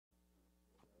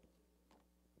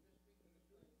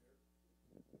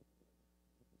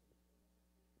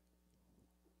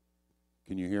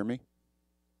Can you hear me?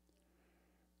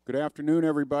 Good afternoon,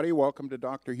 everybody. Welcome to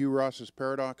Dr. Hugh Ross's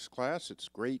Paradox class. It's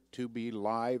great to be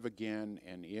live again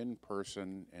and in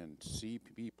person and see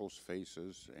people's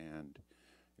faces, and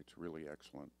it's really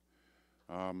excellent.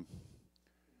 I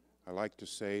like to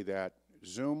say that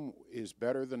Zoom is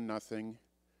better than nothing,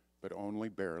 but only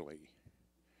barely,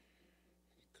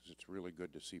 because it's really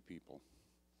good to see people.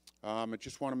 I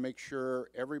just want to make sure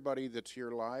everybody that's here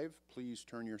live, please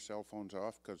turn your cell phones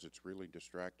off, because it's really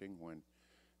distracting when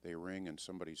they ring and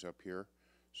somebody's up here.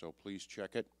 So please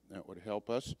check it. That would help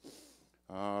us.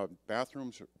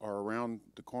 Bathrooms are around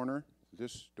the corner.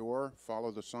 This door,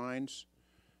 follow the signs,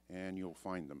 and you'll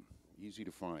find them. Easy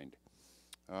to find.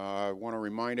 I want to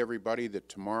remind everybody that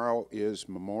tomorrow is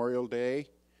Memorial Day.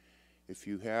 If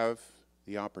you have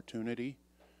the opportunity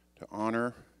to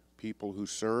honor people who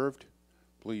served,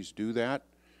 please do that.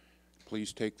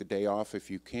 Please take the day off if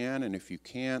you can, and if you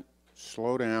can't,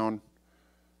 slow down,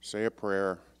 say a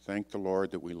prayer, thank the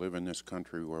Lord that we live in this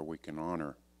country where we can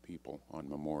honor people on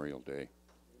Memorial Day.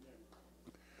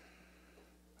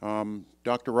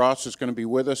 Dr. Ross is going to be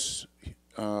with us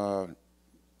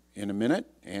in a minute,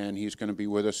 and he's going to be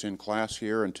with us in class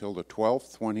here until the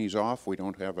 12th when he's off. We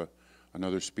don't have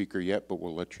another speaker yet, but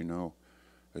we'll let you know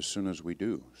as soon as we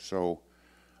do. So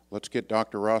let's get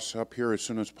Dr. Ross up here as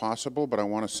soon as possible, but I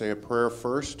want to say a prayer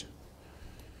first.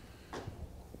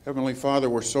 Heavenly Father,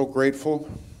 we're so grateful.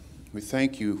 We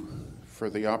thank you for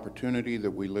the opportunity that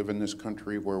we live in this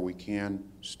country where we can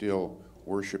still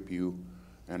worship you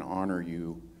and honor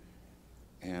you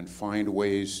and find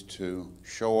ways to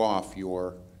show off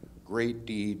your great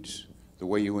deeds, the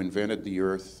way you invented the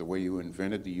earth, the way you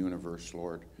invented the universe,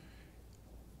 Lord.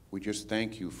 We just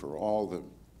thank you for all the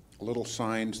little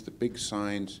signs, the big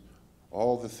signs,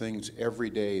 all the things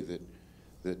every day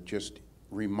that just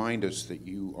remind us that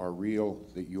you are real,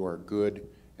 that you are good,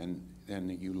 and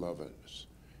that you love us.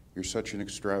 You're such an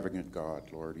extravagant God,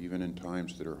 Lord. Even in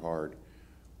times that are hard,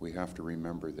 we have to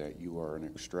remember that you are an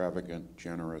extravagant,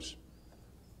 generous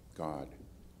God.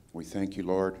 We thank you,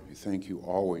 Lord. We thank you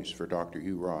always for Dr.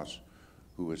 Hugh Ross,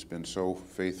 who has been so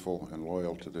faithful and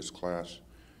loyal to this class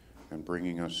and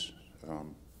bringing us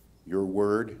your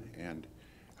word and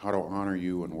how to honor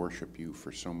you and worship you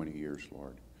for so many years,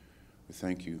 Lord. We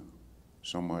thank you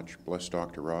so much. Bless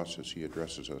Dr. Ross as he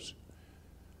addresses us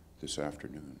this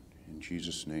afternoon. In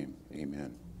Jesus' name,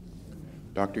 amen.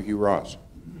 Dr. Hugh Ross.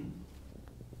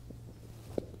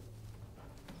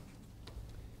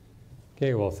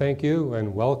 Okay, well, thank you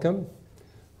and welcome.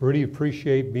 Really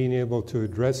appreciate being able to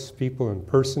address people in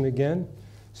person again,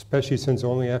 especially since I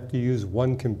only have to use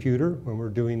one computer when we're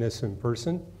doing this in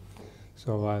person.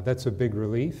 So that's a big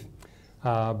relief.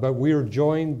 But we are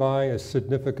joined by a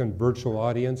significant virtual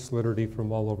audience, literally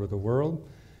from all over the world.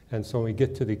 And so when we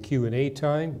get to the Q&A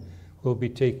time, we'll be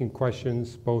taking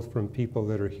questions both from people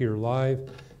that are here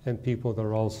live and people that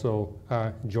are also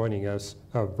joining us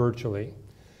virtually.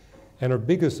 And our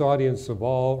biggest audience of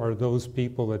all are those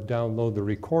people that download the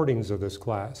recordings of this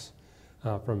class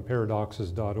from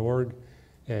paradoxes.org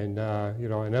and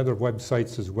and other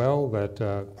websites as well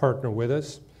that partner with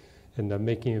us in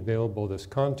making available this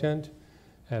content.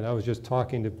 And I was just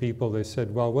talking to people, they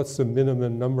said, well, what's the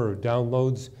minimum number of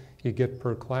downloads you get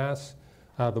per class?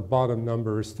 The bottom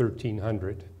number is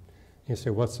 1,300. You say,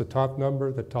 what's the top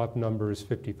number? The top number is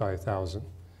 55,000.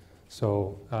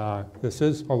 So this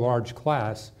is a large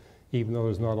class, even though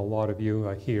there's not a lot of you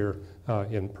here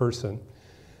in person.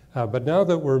 But now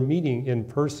that we're meeting in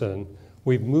person,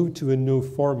 we've moved to a new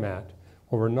format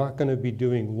where we're not going to be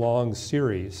doing long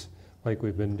series like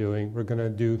we've been doing. We're going to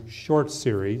do short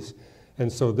series.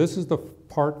 And so this is the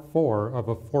part 4 of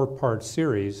a 4-part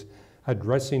series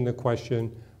addressing the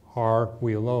question, are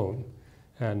we alone?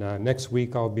 And next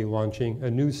week I'll be launching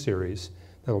a new series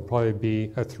that will probably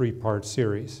be a 3-part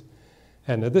series.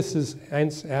 And this is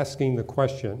asking the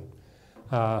question,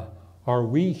 are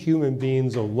we human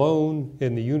beings alone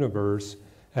in the universe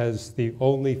as the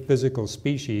only physical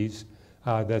species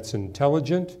that's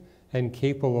intelligent and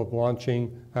capable of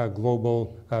launching a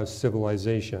global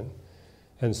civilization?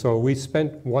 And so we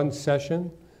spent one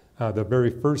session, the very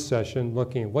first session,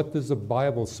 looking at what does the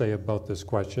Bible say about this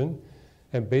question.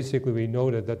 And basically we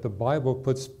noted that the Bible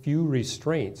puts few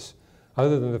restraints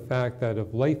other than the fact that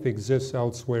if life exists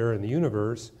elsewhere in the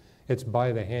universe, it's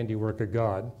by the handiwork of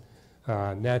God.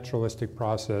 Naturalistic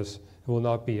process will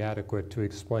not be adequate to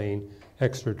explain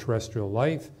extraterrestrial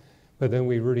life. But then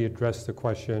we really addressed the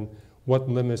question, what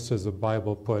limits does the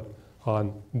Bible put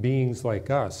on beings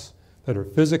like us that are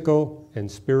physical and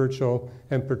spiritual,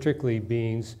 and particularly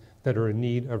beings that are in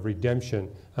need of redemption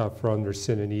from their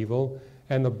sin and evil,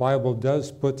 and the Bible does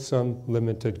put some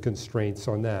limited constraints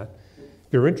on that.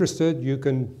 If you're interested, you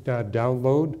can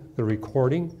download the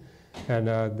recording, and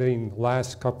the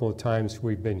last couple of times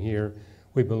we've been here,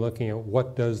 we've been looking at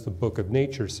what does the book of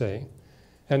nature say.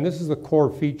 And this is the core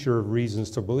feature of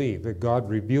reasons to believe, that God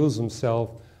reveals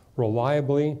himself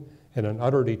reliably in an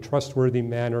utterly trustworthy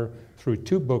manner through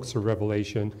two books of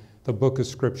Revelation, the book of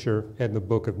Scripture and the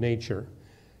book of nature.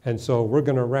 And so we're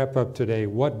going to wrap up today.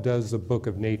 What does the book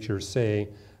of nature say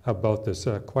about this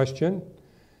question?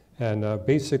 And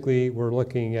basically, we're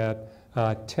looking at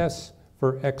tests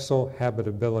for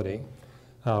exohabitability.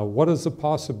 What is the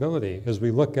possibility as we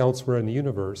look elsewhere in the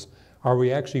universe? Are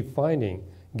we actually finding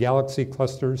galaxy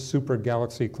clusters, super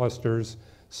galaxy clusters,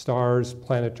 stars,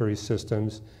 planetary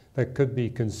systems that could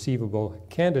be conceivable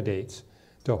candidates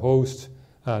to host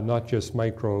not just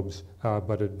microbes,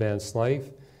 but advanced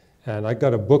life? And I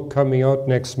got a book coming out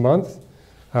next month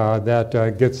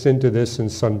that gets into this in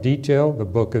some detail. The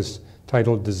book is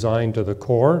titled Design to the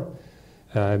Core.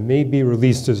 It may be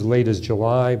released as late as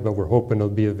July, but we're hoping it'll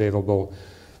be available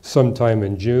sometime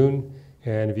in June.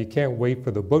 And if you can't wait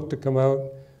for the book to come out,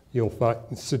 you'll find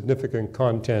significant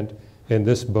content in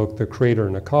this book, The Creator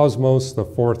and the Cosmos, the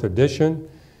 4th edition.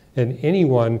 And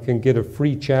anyone can get a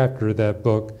free chapter of that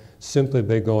book simply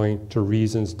by going to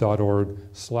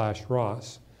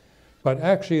reasons.org/Ross. But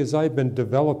actually, as I've been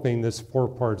developing this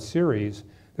 4-part series,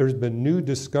 there's been new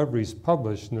discoveries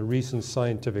published in the recent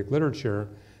scientific literature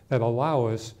that allow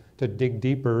us to dig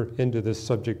deeper into this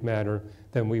subject matter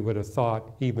than we would have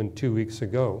thought even 2 weeks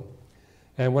ago.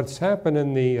 And what's happened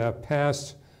in the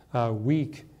past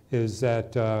week is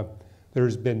that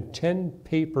there's been 10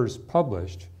 papers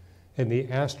published in the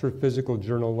Astrophysical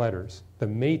Journal Letters, the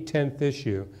May 10th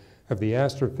issue of the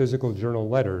Astrophysical Journal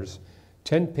Letters.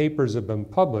 10 papers have been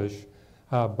published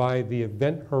by the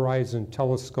Event Horizon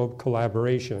Telescope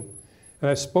collaboration. And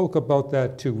I spoke about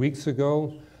that 2 weeks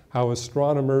ago, how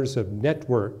astronomers have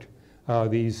networked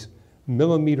these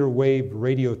millimeter wave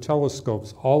radio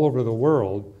telescopes all over the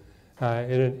world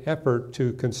in an effort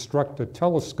to construct a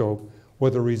telescope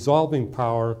with a resolving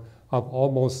power of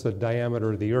almost the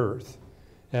diameter of the Earth.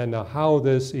 And how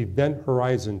this Event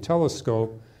Horizon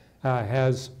Telescope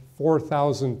has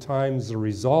 4,000 times the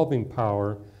resolving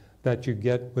power that you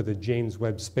get with the James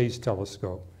Webb Space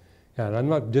Telescope. And I'm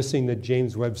not dissing the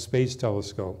James Webb Space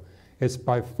Telescope. It's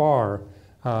by far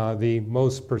the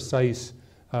most precise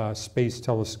space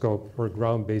telescope or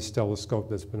ground-based telescope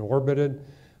that's been orbited,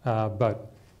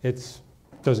 but it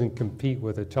doesn't compete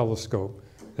with a telescope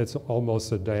that's almost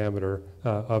the diameter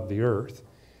of the Earth.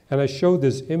 And I showed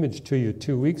this image to you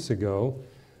 2 weeks ago.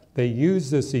 They use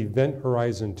this Event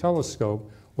Horizon Telescope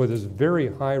with this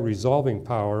very high resolving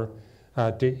power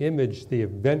to image the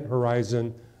event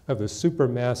horizon of the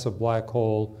supermassive black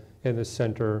hole in the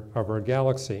center of our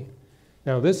galaxy.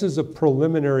 Now, this is a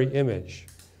preliminary image.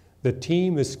 The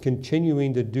team is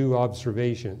continuing to do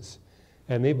observations,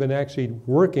 and they've been actually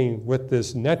working with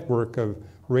this network of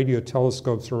radio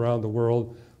telescopes around the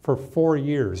world for 4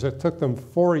 years. It took them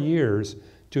 4 years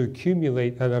to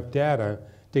accumulate enough data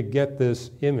to get this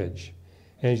image.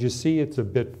 And as you see, it's a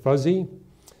bit fuzzy,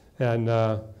 and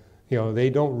they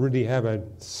don't really have a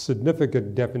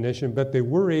significant definition, but they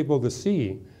were able to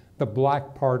see the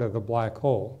black part of the black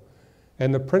hole.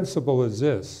 And the principle is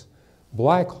this: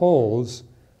 black holes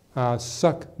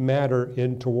suck matter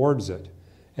in towards it.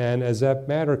 And as that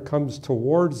matter comes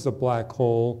towards the black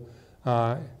hole,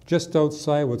 just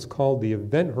outside what's called the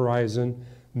event horizon,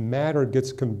 matter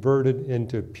gets converted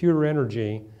into pure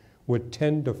energy with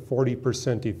 10 to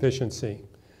 40% efficiency.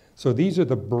 So these are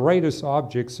the brightest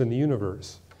objects in the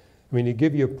universe. I mean, to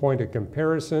give you a point of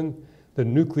comparison, the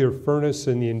nuclear furnace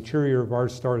in the interior of our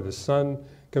star, the sun,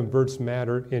 converts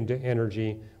matter into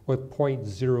energy with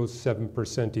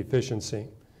 0.07% efficiency.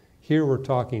 Here we're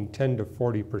talking 10 to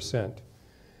 40%.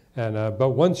 And, but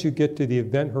once you get to the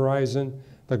event horizon,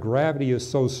 the gravity is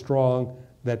so strong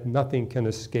that nothing can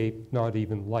escape, not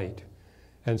even light.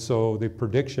 And so the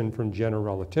prediction from general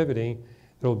relativity,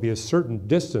 there'll be a certain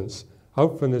distance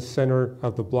out from the center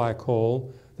of the black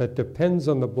hole that depends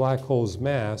on the black hole's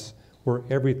mass, where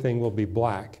everything will be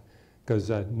black, because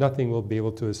nothing will be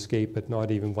able to escape it,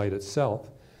 not even light itself.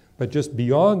 But just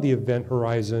beyond the event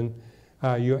horizon,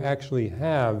 you actually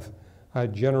have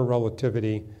general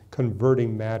relativity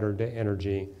converting matter to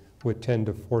energy with 10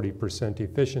 to 40%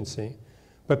 efficiency.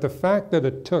 But the fact that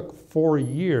it took 4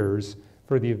 years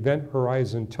for the Event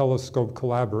Horizon Telescope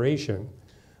collaboration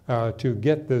to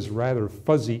get this rather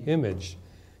fuzzy image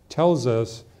tells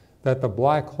us that the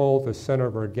black hole at the center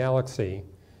of our galaxy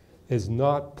is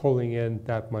not pulling in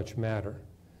that much matter.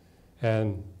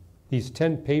 And these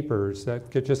 10 papers that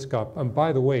just got, and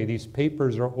by the way, these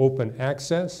papers are open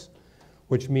access,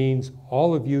 which means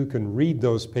all of you can read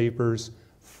those papers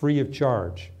free of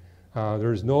charge.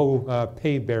 There's no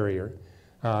pay barrier.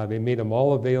 They made them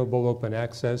all available open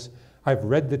access. I've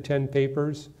read the 10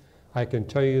 papers. I can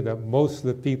tell you that most of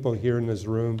the people here in this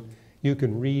room, you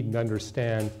can read and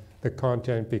understand the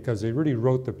content because they really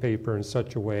wrote the paper in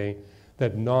such a way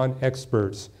that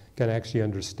non-experts can actually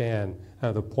understand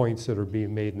the points that are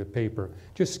being made in the paper.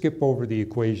 Just skip over the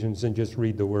equations and just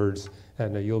read the words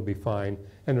and you'll be fine.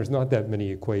 And there's not that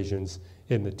many equations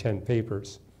in the 10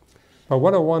 papers. But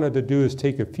what I wanted to do is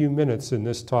take a few minutes in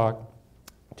this talk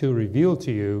to reveal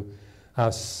to you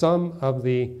some of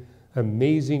the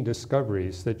amazing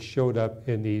discoveries that showed up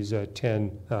in these 10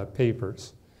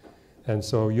 papers. And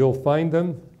so you'll find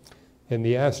them in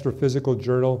the Astrophysical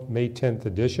Journal, May 10th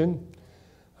edition.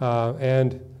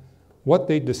 And what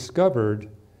they discovered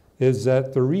is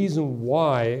that the reason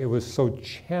why it was so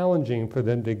challenging for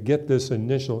them to get this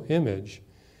initial image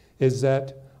is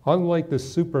that unlike the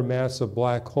supermassive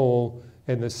black hole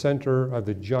in the center of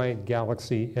the giant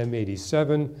galaxy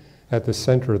M87 at the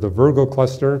center of the Virgo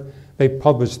cluster, they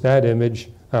published that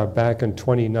image back in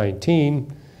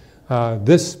 2019.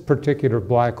 This particular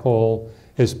black hole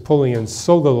is pulling in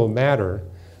so little matter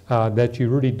that you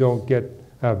really don't get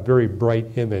a very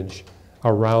bright image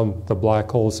around the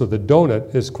black hole, so the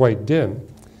donut is quite dim.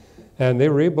 And they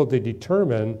were able to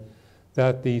determine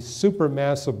that the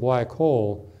supermassive black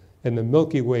hole in the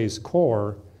Milky Way's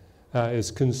core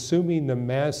is consuming the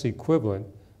mass equivalent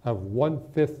of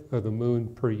 1/5 of the moon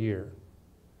per year.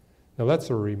 Now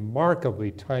that's a remarkably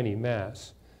tiny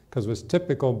mass, because what's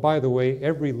typical, by the way,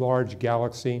 every large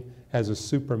galaxy has a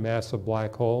supermassive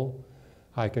black hole.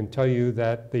 I can tell you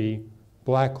that the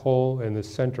black hole in the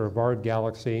center of our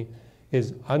galaxy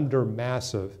is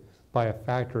undermassive by a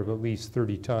factor of at least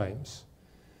 30 times.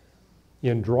 The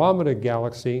Andromeda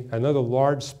galaxy, another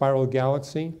large spiral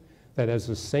galaxy that has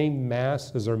the same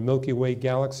mass as our Milky Way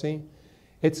galaxy,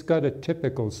 it's got a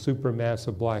typical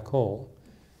supermassive black hole.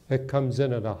 It comes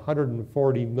in at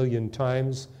 140 million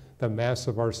times the mass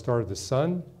of our star, the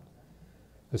Sun.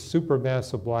 The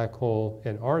supermassive black hole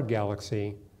in our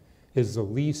galaxy is the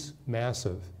least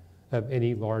massive of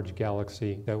any large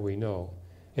galaxy that we know.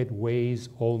 It weighs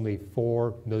only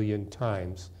 4 million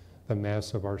times the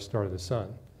mass of our star, the Sun.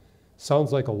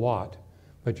 Sounds like a lot,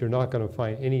 but you're not going to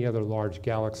find any other large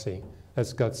galaxy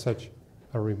that's got such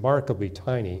a remarkably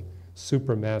tiny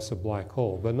supermassive black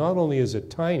hole. But not only is it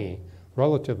tiny,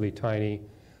 relatively tiny,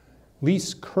 at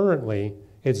least currently,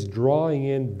 it's drawing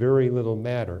in very little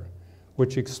matter,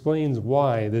 which explains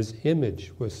why this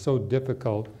image was so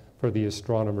difficult for the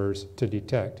astronomers to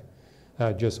detect.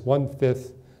 Just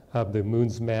 1/5 of the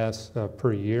moon's mass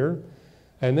per year.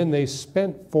 And then they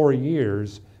spent 4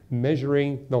 years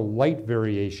measuring the light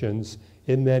variations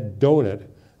in that donut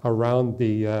around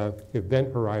the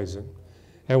event horizon.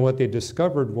 And what they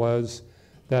discovered was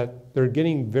that they're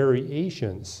getting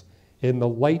variations in the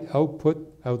light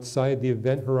output outside the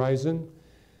event horizon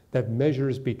that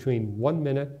measures between 1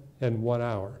 minute and 1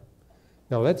 hour.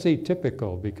 Now that's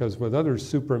atypical because with other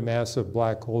supermassive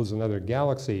black holes and other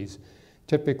galaxies,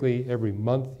 typically every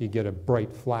month you get a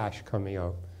bright flash coming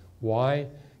out. Why?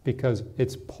 Because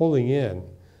it's pulling in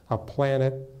a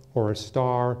planet or a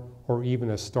star or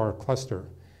even a star cluster.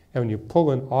 And when you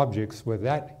pull in objects with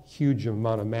that huge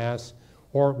amount of mass,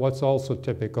 or what's also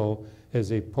typical is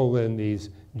they pull in these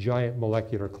giant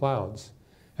molecular clouds.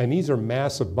 And these are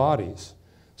massive bodies.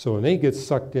 So when they get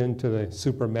sucked into the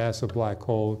supermassive black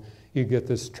hole, you get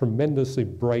this tremendously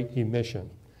bright emission.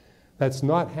 That's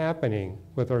not happening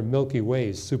with our Milky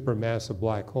Way's supermassive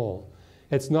black hole.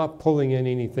 It's not pulling in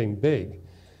anything big.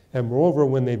 And moreover,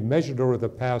 when they've measured over the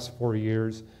past 4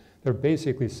 years, they're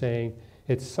basically saying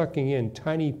it's sucking in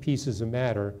tiny pieces of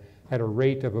matter at a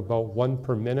rate of about 1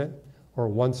 per minute or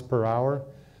once per hour,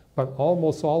 but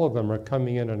almost all of them are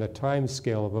coming in on a time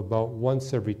scale of about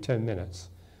once every 10 minutes.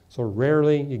 So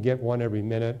rarely you get one every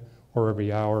minute or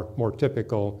every hour. More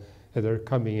typical, they're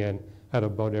coming in at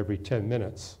about every 10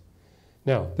 minutes.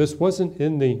 Now, this wasn't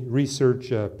in the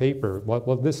research paper.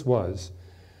 What this was,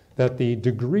 that the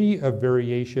degree of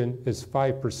variation is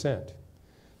 5%.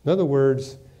 In other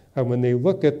words, when they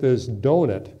look at this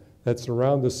donut that's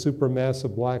around the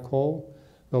supermassive black hole,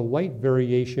 the light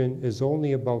variation is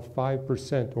only about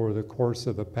 5% over the course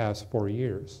of the past 4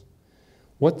 years.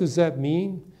 What does that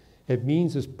mean? It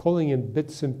means it's pulling in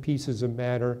bits and pieces of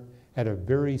matter at a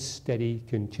very steady,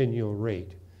 continual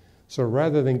rate. So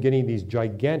rather than getting these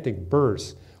gigantic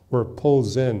bursts where it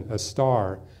pulls in a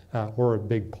star or a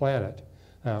big planet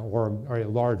or a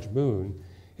large moon,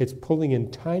 It's pulling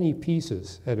in tiny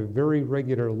pieces at a very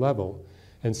regular level.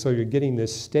 And so you're getting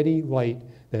this steady light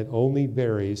that only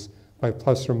varies by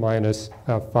plus or minus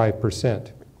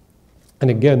 5%.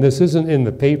 And again, this isn't in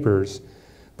the papers,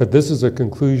 but this is a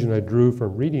conclusion I drew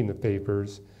from reading the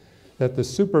papers, that the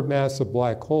supermassive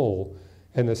black hole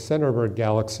in the center of our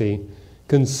galaxy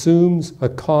consumes a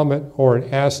comet or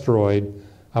an asteroid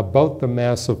about the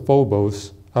mass of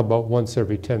Phobos about once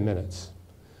every 10 minutes.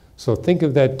 So think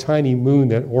of that tiny moon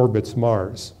that orbits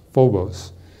Mars,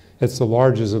 Phobos. It's the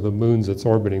largest of the moons that's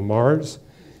orbiting Mars.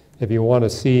 If you want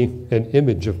to see an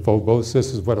image of Phobos,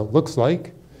 this is what it looks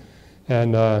like.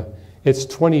 And it's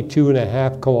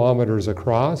 22.5 kilometers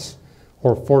across,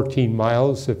 or 14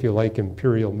 miles if you like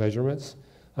imperial measurements,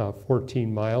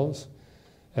 14 miles.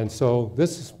 And so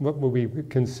this is what we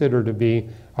consider to be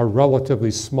a relatively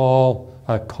small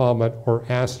comet or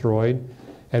asteroid.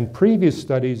 And previous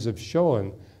studies have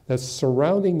shown that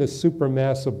surrounding the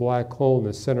supermassive black hole in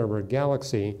the center of our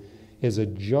galaxy is a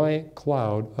giant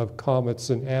cloud of comets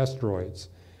and asteroids.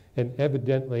 And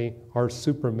evidently, our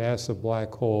supermassive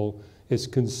black hole is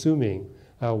consuming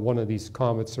one of these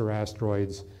comets or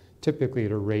asteroids, typically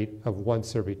at a rate of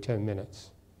once every 10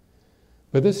 minutes.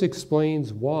 But this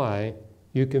explains why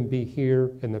you can be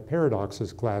here in the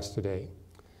paradoxes class today.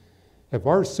 If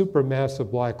our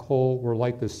supermassive black hole were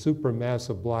like the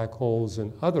supermassive black holes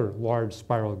in other large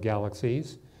spiral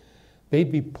galaxies,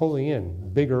 they'd be pulling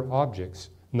in bigger objects,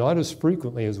 not as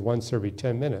frequently as once every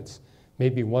 10 minutes,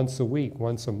 maybe once a week,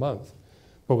 once a month.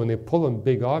 But when they pull in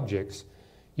big objects,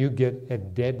 you get a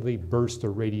deadly burst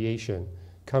of radiation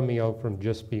coming out from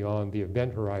just beyond the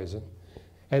event horizon.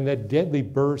 And that deadly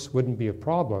burst wouldn't be a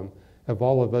problem if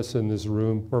all of us in this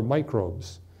room were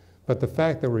microbes. But the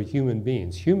fact that we're human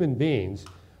beings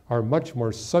are much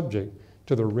more subject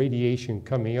to the radiation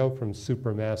coming out from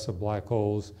supermassive black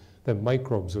holes than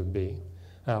microbes would be.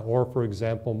 Or, for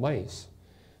example, mice.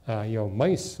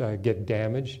 Mice get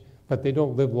damaged, but they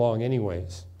don't live long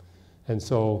anyways. And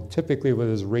so typically what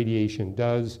this radiation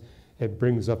does, it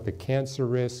brings up the cancer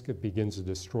risk, it begins to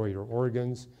destroy your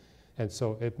organs, and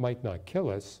so it might not kill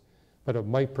us, but it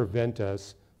might prevent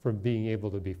us from being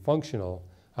able to be functional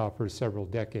for several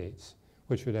decades,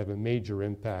 which would have a major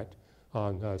impact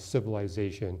on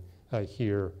civilization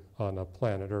here on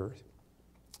planet Earth.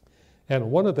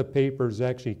 And one of the papers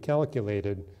actually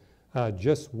calculated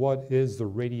just what is the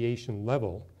radiation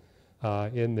level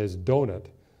in this donut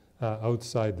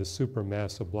outside the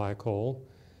supermassive black hole,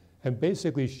 and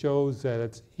basically shows that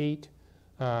it's 8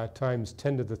 times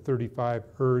 10 to the 35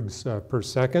 ergs per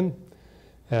second.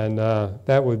 And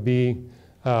that would be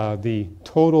the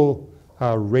total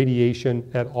radiation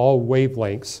at all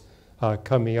wavelengths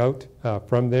coming out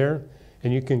from there.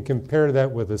 And you can compare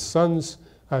that with the sun's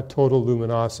total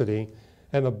luminosity.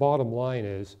 And the bottom line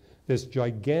is this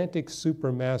gigantic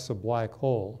supermassive black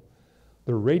hole,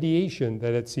 the radiation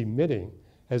that it's emitting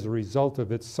as a result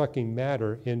of its sucking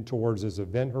matter in towards its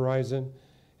event horizon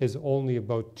is only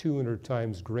about 200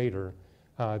 times greater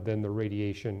than the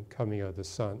radiation coming out of the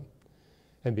sun.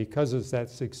 And because it's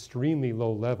that extremely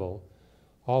low level,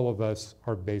 all of us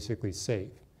are basically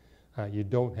safe. You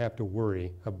don't have to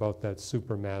worry about that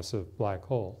supermassive black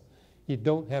hole. You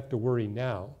don't have to worry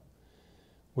now.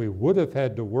 We would have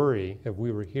had to worry if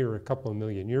we were here a couple of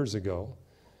million years ago,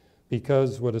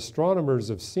 because what astronomers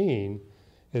have seen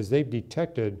is they've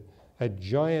detected a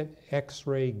giant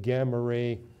X-ray, gamma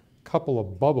ray, couple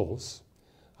of bubbles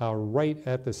right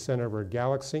at the center of our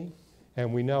galaxy.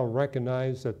 And we now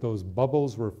recognize that those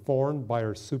bubbles were formed by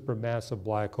our supermassive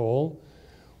black hole,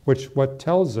 which what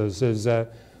tells us is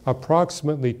that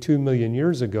approximately 2 million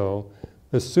years ago,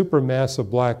 the supermassive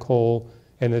black hole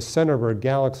in the center of our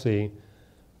galaxy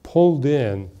pulled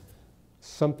in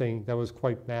something that was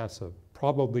quite massive,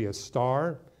 probably a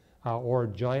star or a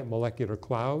giant molecular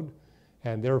cloud,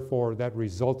 and therefore that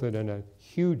resulted in a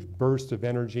huge burst of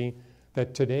energy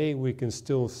that today we can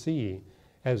still see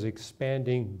as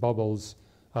expanding bubbles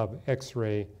of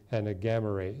X-ray and gamma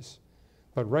rays.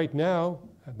 But right now,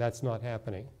 that's not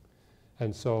happening.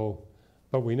 And so,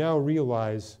 but we now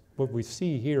realize what we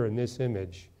see here in this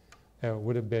image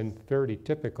would have been fairly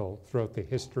typical throughout the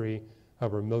history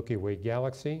of our Milky Way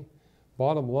galaxy.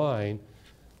 Bottom line,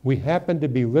 we happen to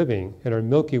be living in our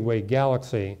Milky Way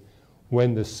galaxy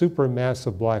when the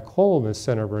supermassive black hole in the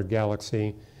center of our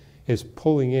galaxy is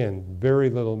pulling in very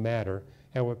little matter.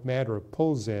 And what matter it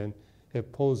pulls in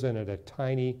at a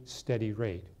tiny, steady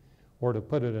rate. Or to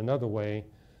put it another way,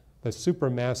 the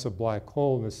supermassive black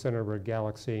hole in the center of our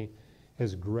galaxy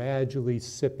is gradually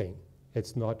sipping.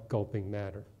 It's not gulping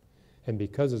matter. And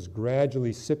because it's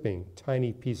gradually sipping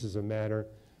tiny pieces of matter,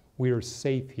 we are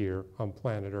safe here on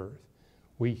planet Earth.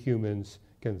 we humans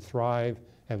can thrive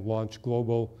and launch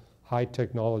global high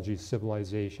technology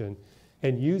civilization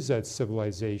and use that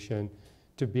civilization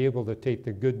to be able to take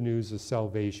the good news of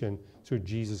salvation through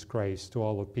Jesus Christ to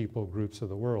all the people groups of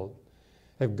the world.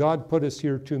 If God put us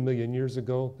here 2 million years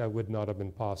ago, that would not have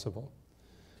been possible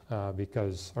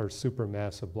because our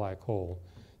supermassive black hole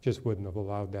just wouldn't have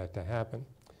allowed that to happen.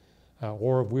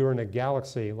 Or if we were in a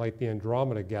galaxy like the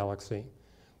Andromeda galaxy,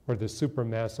 where the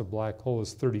supermassive black hole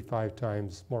is 35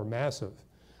 times more massive,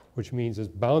 which means it's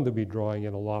bound to be drawing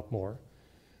in a lot more.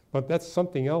 But that's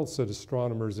something else that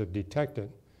astronomers have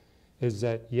detected, is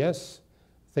that yes,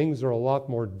 things are a lot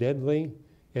more deadly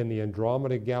in the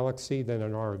Andromeda galaxy than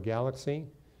in our galaxy,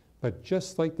 but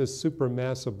just like the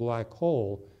supermassive black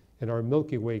hole in our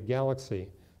Milky Way galaxy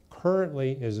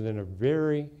currently is in a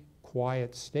very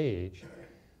quiet stage,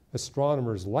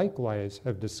 astronomers likewise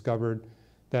have discovered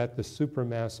that the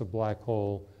supermassive black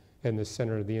hole in the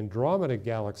center of the Andromeda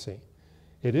galaxy,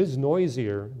 it is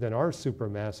noisier than our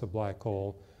supermassive black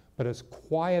hole, but it's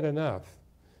quiet enough,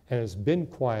 and it's been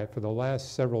quiet for the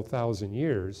last several thousand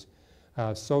years,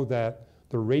 so that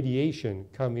the radiation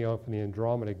coming out from the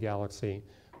Andromeda galaxy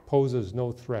poses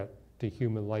no threat to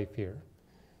human life here.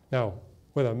 Now,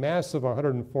 with a mass of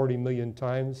 140 million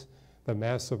times the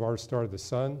mass of our star, the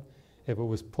Sun, if it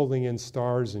was pulling in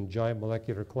stars and giant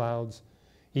molecular clouds,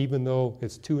 even though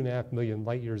it's 2.5 million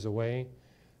light years away,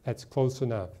 that's close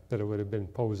enough that it would have been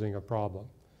posing a problem.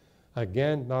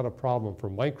 Again, not a problem for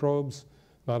microbes,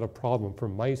 not a problem for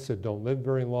mice that don't live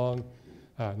very long,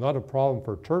 not a problem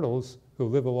for turtles who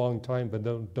live a long time but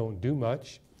don't do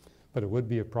much, but it would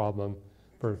be a problem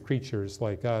for creatures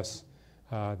like us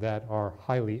that are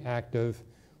highly active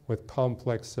with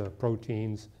complex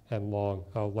proteins and long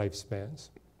lifespans.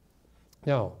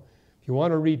 Now, if you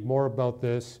want to read more about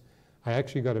this, I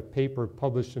actually got a paper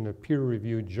published in a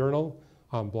peer-reviewed journal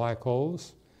on black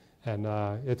holes, and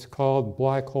it's called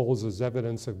Black Holes as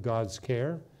Evidence of God's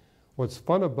Care. What's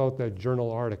fun about that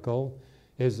journal article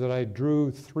is that I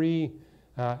drew 3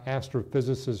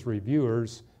 astrophysicist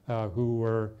reviewers who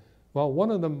were, well, one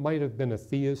of them might have been a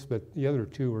theist, but the other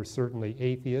 2 were certainly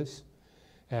atheists.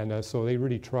 And so they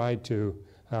really tried to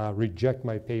reject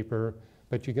my paper,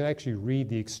 but you can actually read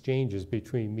the exchanges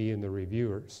between me and the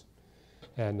reviewers.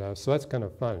 And so that's kind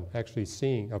of fun, actually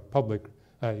seeing a public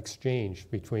exchange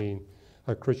between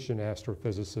a Christian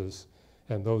astrophysicist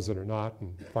and those that are not.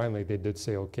 And finally, they did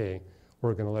say, okay,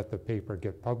 we're going to let the paper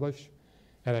get published.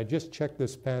 And I just checked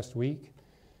this past week.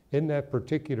 In that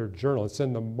particular journal, it's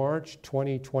in the March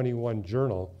 2021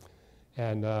 journal,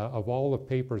 and of all the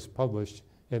papers published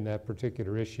in that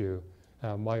particular issue,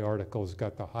 my article's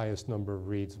got the highest number of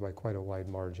reads by quite a wide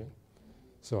margin.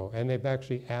 So, and they've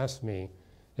actually asked me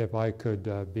if I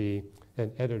could be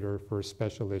an editor for a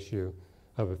special issue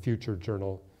of a future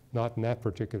journal, not in that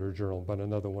particular journal, but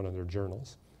another one of their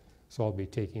journals. So I'll be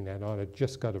taking that on. It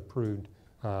just got approved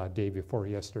day before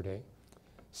yesterday.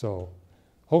 So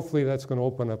hopefully that's going to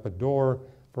open up a door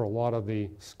for a lot of the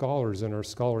scholars in our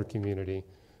scholar community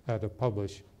to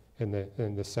publish in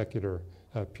the secular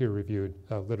peer-reviewed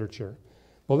literature.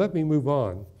 Well, let me move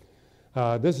on.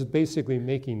 This is basically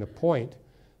making the point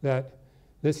that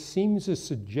this seems to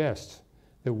suggest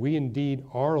that we indeed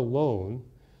are alone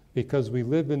because we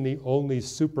live in the only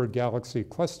super galaxy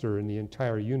cluster in the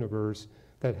entire universe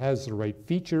that has the right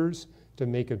features to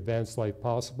make advanced life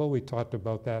possible. We talked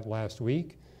about that last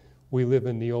week. We live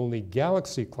in the only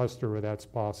galaxy cluster where that's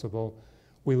possible.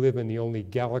 We live in the only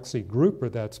galaxy group where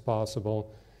that's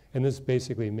possible. And this is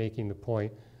basically making the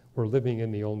point, we're living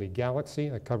in the only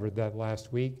galaxy. I covered that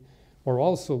last week. We're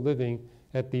also living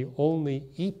at the only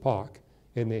epoch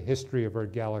in the history of our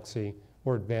galaxy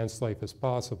where advanced life is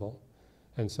possible.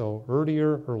 And so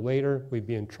earlier or later, we'd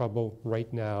be in trouble.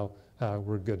 Right now,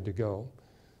 we're good to go.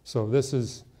 So this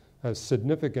is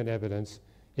significant evidence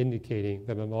indicating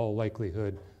that in all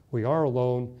likelihood, we are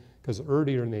alone, because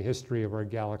earlier in the history of our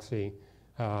galaxy,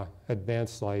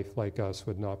 advanced life like us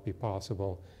would not be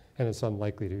possible, and it's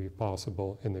unlikely to be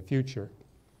possible in the future.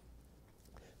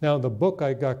 Now, the book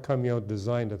I got coming out,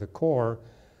 Designed to the Core,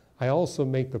 I also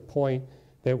make the point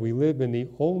that we live in the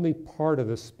only part of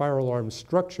the spiral arm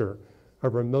structure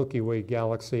of our Milky Way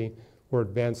galaxy where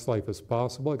advanced life is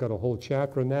possible. I got a whole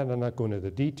chapter on that, and I'm not going into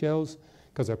the details,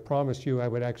 because I promised you I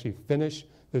would actually finish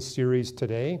this series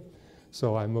today.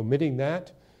 So I'm omitting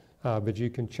that, but you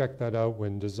can check that out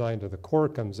when Designed to the Core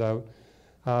comes out.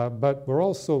 But we're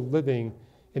also living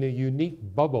in a unique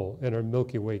bubble in our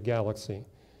Milky Way galaxy.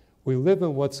 We live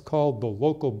in what's called the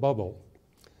local bubble.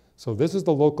 So this is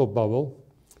the local bubble.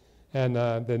 And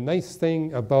the nice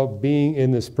thing about being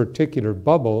in this particular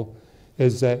bubble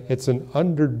is that it's an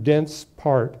underdense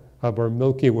part of our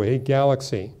Milky Way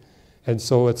galaxy. And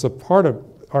so it's a part of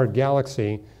our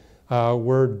galaxy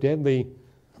where deadly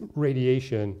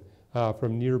radiation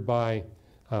from nearby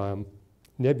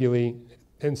nebulae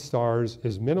and stars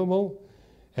is minimal.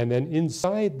 And then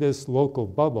inside this local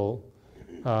bubble,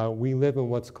 we live in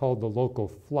what's called the local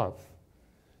fluff.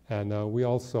 And we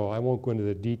also, I won't go into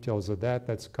the details of that,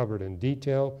 that's covered in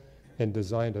detail and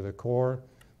Design to the Core,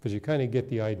 but you kind of get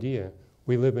the idea.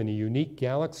 We live in a unique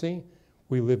galaxy.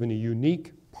 We live in a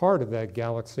unique part of that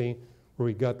galaxy where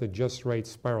we got the just right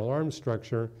spiral arm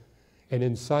structure. And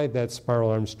inside that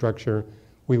spiral arm structure,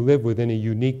 we live within a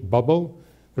unique bubble.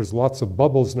 There's lots of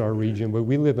bubbles in our region, but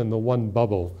we live in the one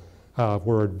bubble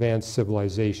where advanced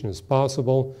civilization is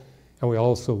possible. And we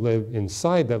also live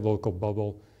inside that local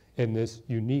bubble in this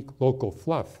unique local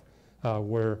fluff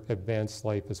where advanced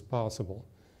life is possible.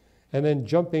 And then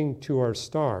jumping to our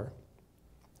star.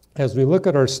 As we look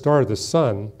at our star, the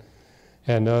sun,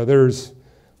 and there's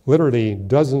literally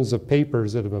dozens of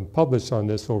papers that have been published on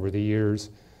this over the years,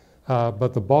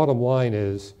 but the bottom line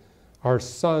is our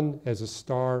sun is a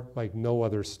star like no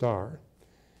other star.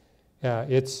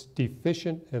 It's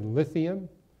deficient in lithium,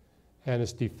 and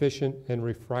it's deficient in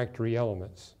refractory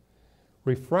elements.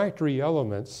 Refractory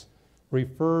elements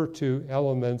refer to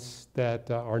elements that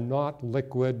are not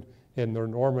liquid in their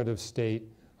normative state,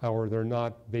 or they're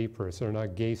not vaporous, they're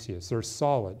not gaseous, they're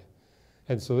solid.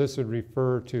 And so this would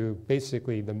refer to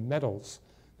basically the metals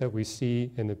that we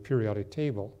see in the periodic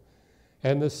table.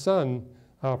 And the sun,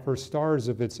 for stars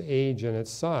of its age and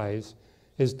its size,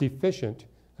 is deficient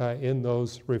in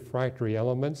those refractory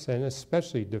elements, and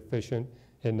especially deficient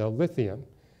in the lithium.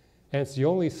 And it's the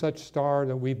only such star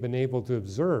that we've been able to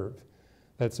observe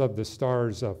that's of the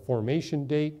star's formation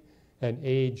date and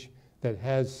age that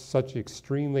has such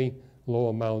extremely low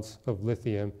amounts of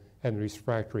lithium and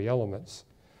refractory elements.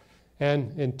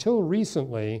 And until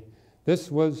recently,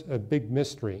 this was a big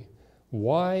mystery.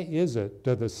 Why is it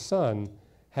that the sun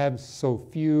has so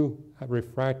few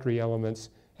refractory elements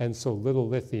and so little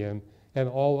lithium, and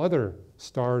all other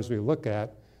stars we look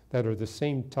at that are the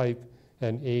same type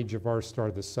and age of our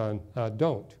star, the sun,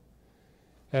 don't?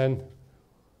 And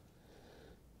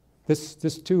this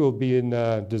too will be in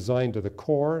Design to the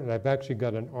Core, and I've actually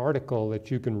got an article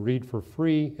that you can read for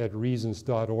free at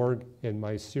reasons.org in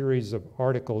my series of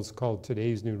articles called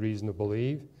Today's New Reason to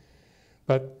Believe.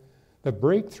 But the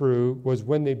breakthrough was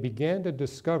when they began to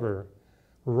discover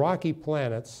rocky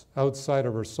planets outside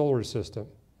of our solar system.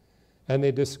 And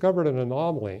they discovered an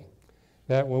anomaly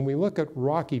that when we look at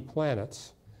rocky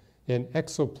planets in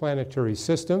exoplanetary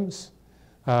systems,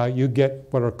 you get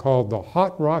what are called the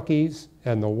hot Rockies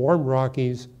and the warm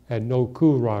Rockies and no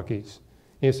cool Rockies.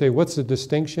 And you say, what's the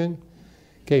distinction?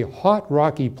 Okay, hot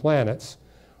rocky planets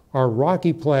are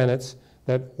rocky planets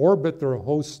that orbit their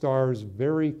host stars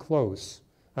very close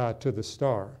to the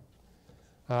star.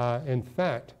 In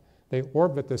fact, they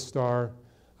orbit the star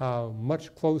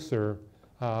much closer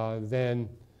than,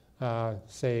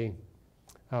 say,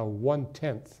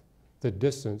 1/10 the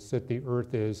distance that the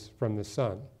Earth is from the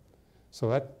sun. So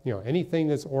that, anything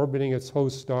that's orbiting its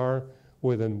host star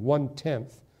within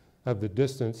 1/10 of the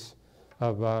distance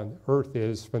of Earth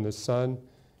is from the sun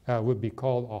would be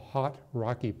called a hot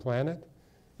rocky planet.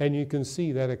 And you can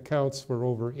see that accounts for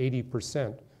over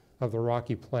 80% of the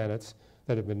rocky planets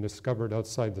that have been discovered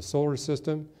outside the solar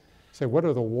system. So what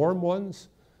are the warm ones?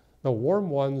 The warm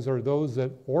ones are those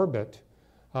that orbit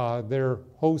their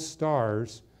host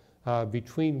stars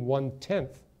between 1/10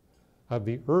 of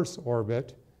the Earth's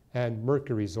orbit and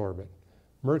Mercury's orbit.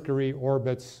 Mercury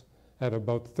orbits at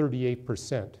about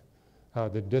 38%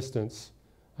 the distance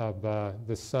of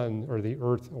the sun, or the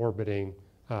Earth orbiting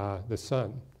the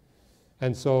sun.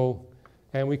 And so,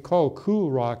 and we call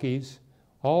cool Rockies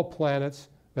all planets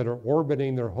that are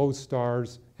orbiting their host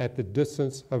stars at the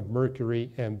distance of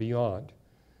Mercury and beyond.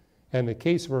 And in the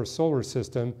case of our solar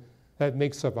system, that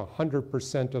makes up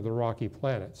 100% of the rocky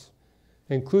planets,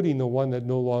 including the one that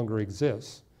no longer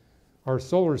exists. Our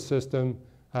solar system,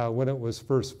 when it was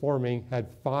first forming, had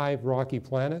 5 rocky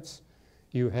planets.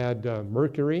 You had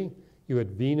Mercury, you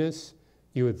had Venus,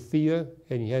 you had Theia,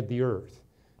 and you had the Earth.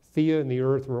 Theia and the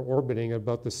Earth were orbiting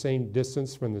about the same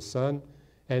distance from the sun,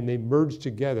 and they merged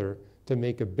together to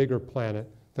make a bigger planet,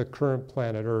 the current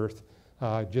planet Earth,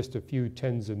 just a few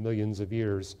tens of millions of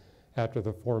years after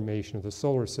the formation of the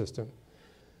solar system.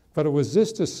 But it was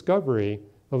this discovery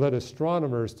that led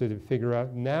astronomers to figure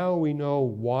out, now we know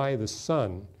why the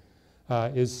sun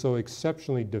is so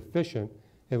exceptionally deficient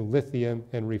in lithium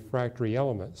and refractory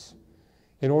elements.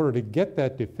 In order to get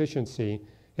that deficiency,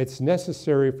 it's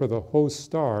necessary for the host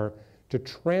star to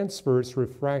transfer its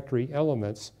refractory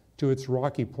elements to its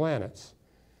rocky planets.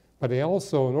 But they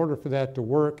also, in order for that to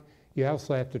work, you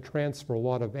also have to transfer a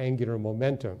lot of angular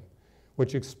momentum,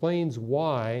 which explains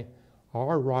why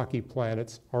our rocky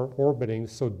planets are orbiting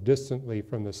so distantly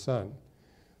from the sun.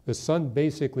 The sun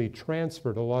basically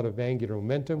transferred a lot of angular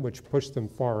momentum, which pushed them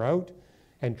far out,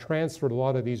 and transferred a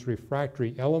lot of these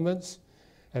refractory elements,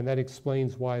 and that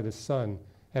explains why the sun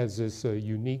has this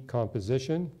unique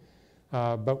composition,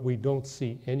 but we don't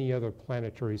see any other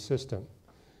planetary system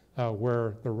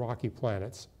where the rocky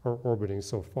planets are orbiting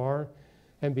so far.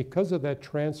 And because of that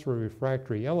transfer of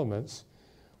refractory elements,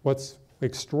 what's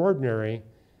extraordinary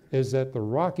is that the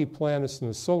rocky planets in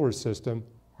the solar system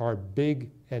are big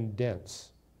and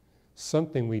dense,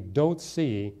 something we don't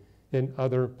see in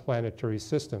other planetary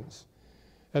systems.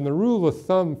 And the rule of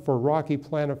thumb for rocky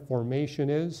planet formation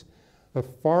is the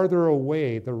farther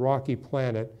away the rocky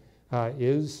planet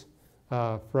is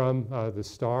from the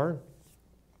star,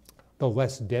 the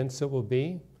less dense it will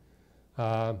be,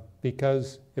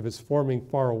 because if it's forming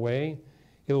far away,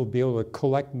 it'll be able to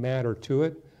collect matter to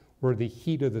it where the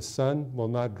heat of the sun will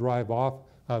not drive off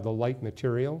the light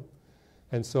material.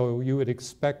 And so you would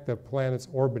expect that planets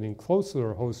orbiting close to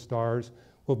their host stars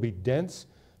will be dense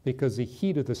because the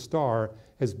heat of the star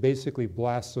has basically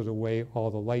blasted away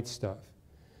all the light stuff.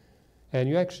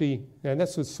 And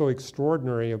that's what's so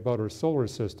extraordinary about our solar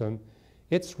system.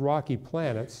 Its rocky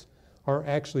planets are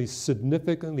actually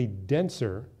significantly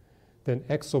denser than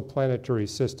exoplanetary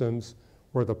systems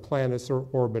where the planets are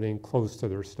orbiting close to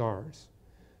their stars.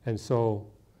 And so,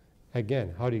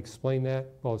 again, how do you explain that?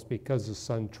 Well, it's because the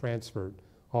sun transferred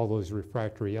all those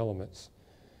refractory elements.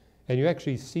 And you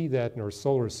actually see that in our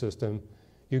solar system.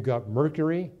 You've got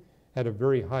Mercury at a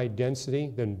very high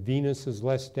density, then Venus is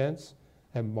less dense,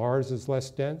 and Mars is less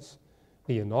dense.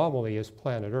 The anomaly is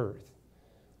planet Earth.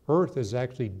 Earth is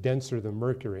actually denser than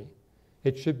Mercury.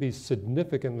 It should be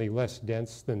significantly less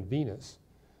dense than Venus,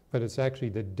 but it's actually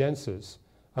the densest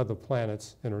of the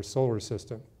planets in our solar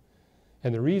system.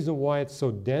 And the reason why it's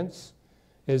so dense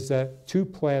is that two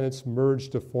planets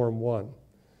merged to form one.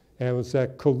 And it was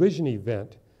that collision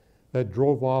event that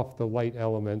drove off the light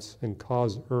elements and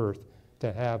caused Earth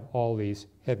to have all these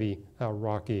heavy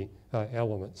rocky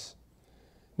elements.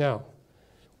 Now,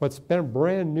 what's been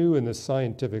brand new in the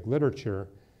scientific literature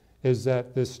is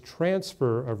that this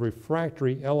transfer of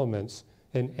refractory elements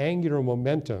and angular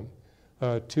momentum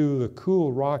to the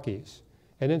cool Rockies.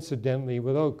 And incidentally,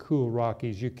 without cool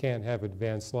Rockies, you can't have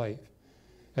advanced life.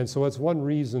 And so it's one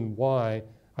reason why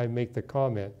I make the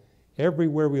comment.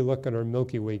 Everywhere we look at our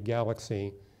Milky Way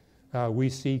galaxy, we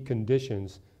see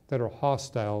conditions that are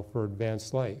hostile for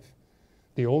advanced life.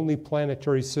 The only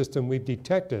planetary system we've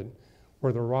detected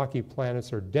where the rocky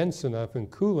planets are dense enough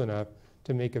and cool enough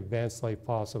to make advanced life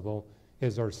possible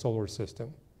is our solar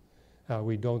system.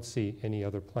 We don't see any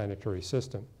other planetary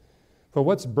system. But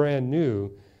what's brand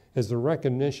new is the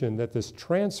recognition that this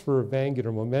transfer of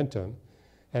angular momentum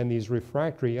and these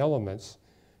refractory elements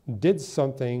did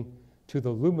something to the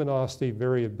luminosity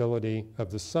variability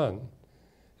of the sun.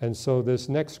 And so this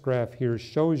next graph here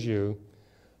shows you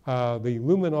the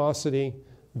luminosity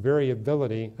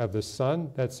variability of the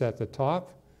sun. That's at the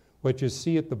top. What you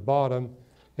see at the bottom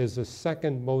is the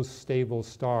second most stable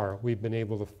star we've been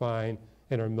able to find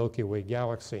in our Milky Way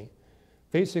galaxy,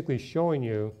 basically showing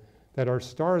you that our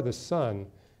star, the sun,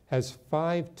 has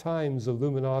 5 times the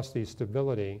luminosity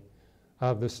stability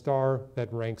of the star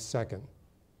that ranks second.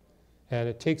 And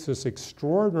it takes this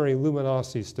extraordinary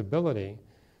luminosity stability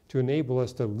to enable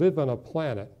us to live on a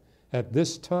planet at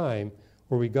this time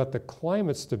where we got the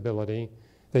climate stability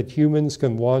that humans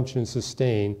can launch and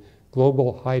sustain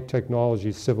global high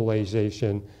technology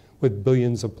civilization with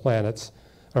billions of planets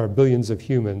or billions of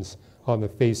humans on the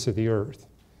face of the earth.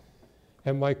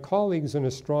 And my colleagues in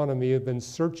astronomy have been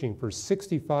searching for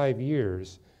 65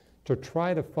 years to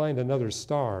try to find another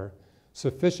star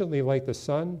sufficiently like the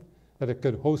sun that it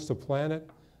could host a planet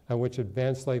on which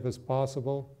advanced life is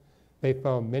possible. They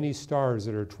found many stars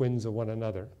that are twins of one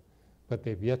another, but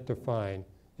they've yet to find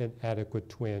an adequate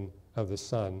twin of the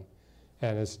sun.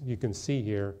 And as you can see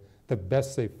here, the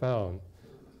best they've found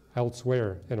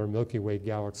elsewhere in our Milky Way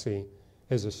galaxy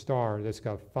is a star that's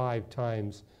got 5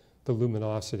 times the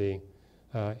luminosity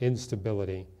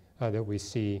instability that we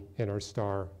see in our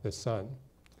star, the sun.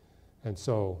 And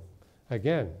so,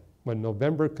 again, when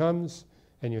November comes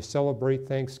and you celebrate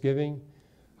Thanksgiving,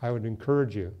 I would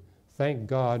encourage you, thank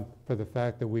God for the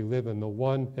fact that we live in the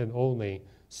one and only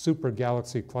super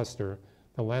galaxy cluster,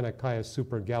 the Laniakea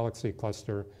super galaxy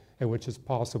cluster, in which it's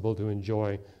possible to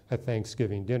enjoy a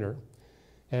Thanksgiving dinner.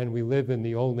 And we live in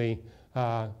the only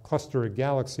cluster of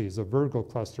galaxies, a Virgo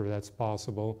cluster, that's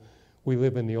possible. We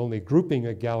live in the only grouping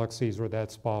of galaxies where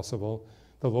that's possible,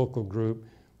 the local group.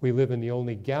 We live in the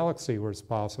only galaxy where it's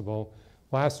possible.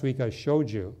 Last week I showed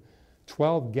you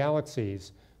 12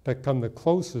 galaxies that come the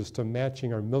closest to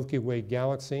matching our Milky Way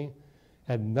galaxy,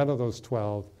 and none of those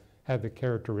 12 have the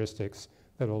characteristics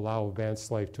that allow advanced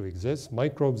life to exist.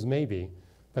 Microbes maybe,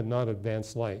 but not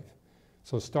advanced life.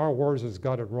 So Star Wars has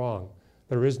got it wrong.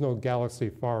 There is no galaxy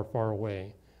far, far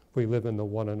away. We live in the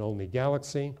one and only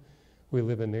galaxy. We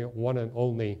live in the one and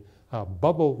only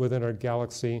bubble within our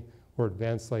galaxy where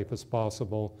advanced life is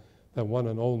possible, the one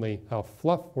and only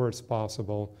fluff where it's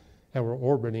possible, and we're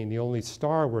orbiting the only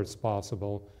star where it's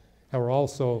possible, and we're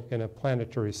also in a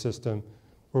planetary system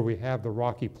where we have the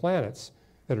rocky planets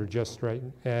that are just right.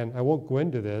 And I won't go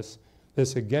into this.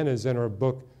 This again is in our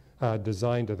book,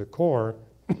 Designed to the Core,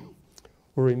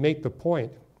 where we make the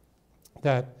point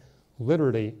that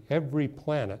literally every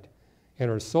planet in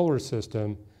our solar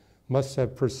system must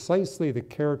have precisely the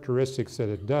characteristics that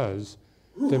it does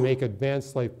to make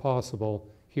advanced life possible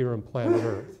here on planet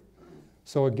Earth.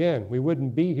 So again, we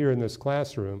wouldn't be here in this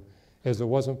classroom as it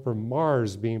wasn't for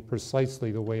Mars being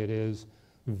precisely the way it is,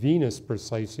 Venus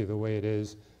precisely the way it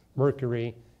is,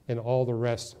 Mercury, and all the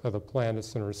rest of the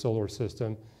planets in our solar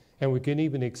system. And we can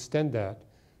even extend that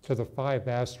to the 5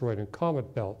 asteroid and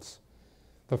comet belts.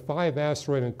 The 5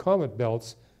 asteroid and comet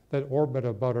belts that orbit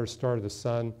about our star, the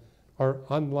Sun, are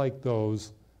unlike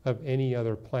those of any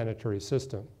other planetary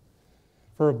system.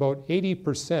 For about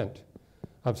 80%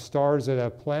 of stars that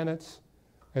have planets,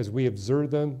 as we observe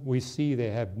them, we see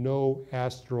they have no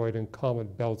asteroid and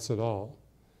comet belts at all.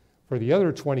 For the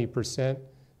other 20%,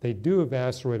 they do have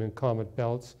asteroid and comet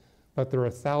belts, but they're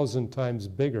 1,000 times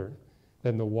bigger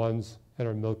than the ones in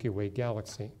our Milky Way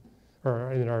galaxy,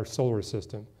 or in our solar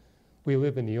system. We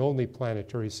live in the only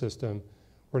planetary system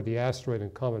where the asteroid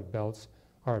and comet belts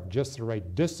are of just the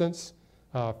right distance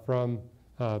from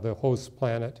the host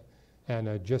planet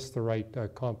and just the right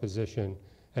composition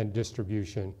and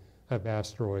distribution of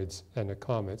asteroids and the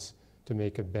comets to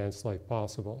make advanced life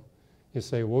possible. You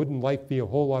say, wouldn't life be a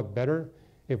whole lot better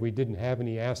if we didn't have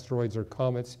any asteroids or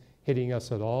comets hitting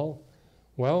us at all?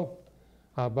 Well,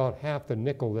 about half the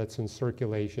nickel that's in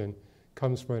circulation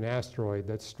comes from an asteroid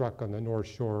that struck on the north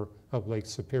shore of Lake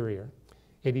Superior.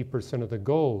 80% of the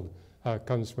gold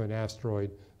comes from an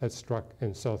asteroid that struck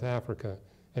in South Africa,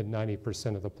 and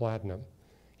 90% of the platinum.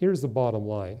 Here's the bottom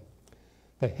line.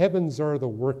 The heavens are the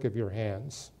work of your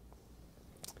hands.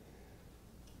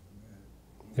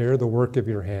 They're the work of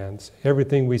your hands.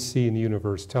 Everything we see in the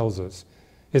universe tells us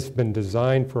it's been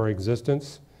designed for our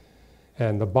existence.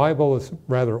 And the Bible is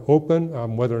rather open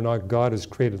on whether or not God has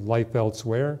created life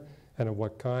elsewhere and of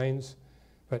what kinds.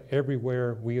 But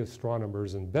everywhere we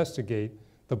astronomers investigate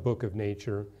the book of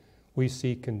nature, we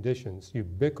see conditions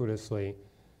ubiquitously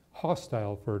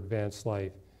hostile for advanced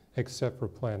life, except for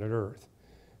planet Earth.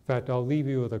 In fact, I'll leave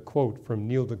you with a quote from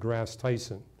Neil deGrasse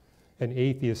Tyson, an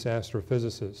atheist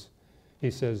astrophysicist.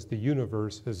 He says, "The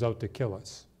universe is out to kill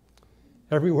us."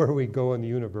 Everywhere we go in the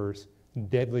universe,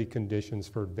 deadly conditions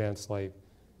for advanced life,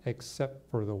 except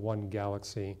for the one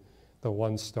galaxy, the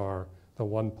one star, the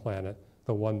one planet,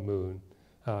 the one moon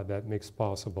that makes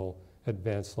possible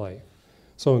advanced life.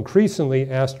 So increasingly,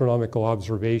 astronomical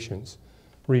observations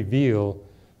reveal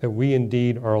that we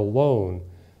indeed are alone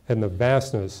in the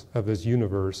vastness of this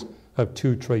universe of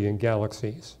 2 trillion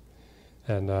galaxies.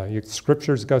 And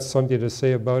Scripture's got something to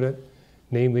say about it,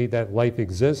 namely that life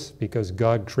exists because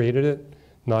God created it,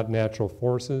 not natural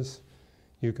forces.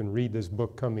 You can read this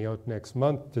book coming out next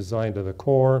month, Designed to the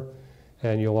Core,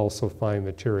 and you'll also find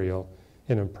material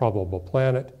in Improbable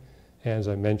Planet. And as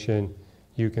I mentioned,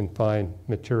 you can find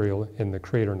material in The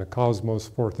Creator and the Cosmos,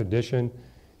 4th edition,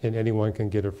 and anyone can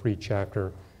get a free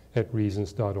chapter at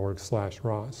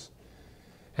reasons.org/Ross.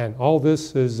 And all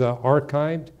this is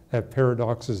archived at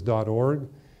paradoxes.org.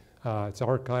 It's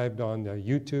archived on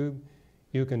YouTube.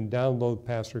 You can download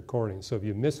past recordings. So if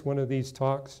you miss one of these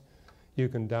talks, you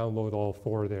can download all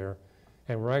 4 there.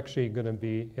 And we're actually going to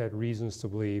be, at Reasons to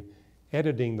Believe,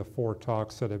 editing the 4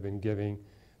 talks that I've been giving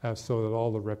so that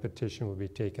all the repetition will be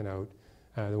taken out.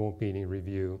 There won't be any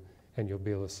review, and you'll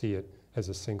be able to see it as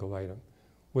a single item.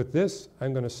 With this,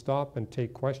 I'm going to stop and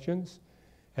take questions.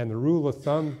 And the rule of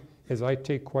thumb is I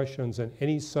take questions on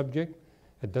any subject.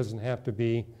 It doesn't have to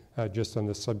be just on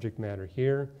the subject matter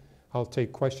here. I'll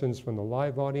take questions from the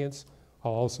live audience.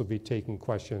 I'll also be taking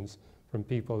questions from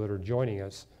people that are joining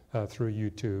us through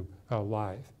YouTube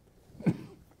live.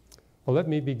 Well, let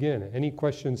me begin. Any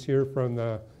questions here from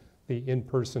the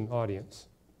in-person audience?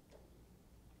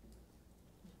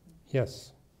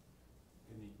 Yes?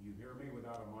 Can you hear me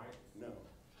without a mic?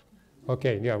 No.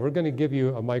 Okay, yeah, we're going to give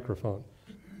you a microphone.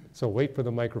 So wait for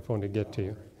the microphone to get to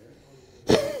you.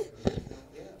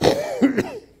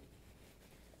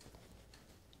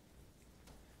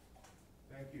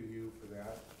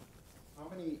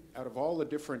 of all the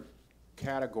different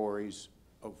categories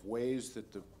of ways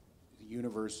that the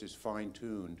universe is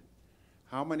fine-tuned,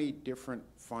 how many different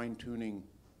fine-tuning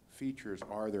features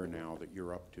are there now that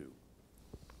you're up to?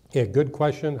 Yeah, good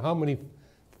question. How many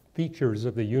features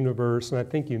of the universe, and I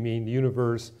think you mean the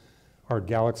universe, our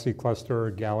galaxy cluster,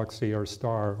 our galaxy, our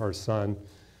star, our sun.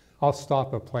 I'll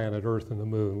stop at planet Earth and the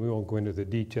moon. We won't go into the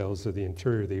details of the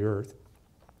interior of the Earth.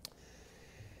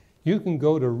 You can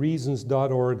go to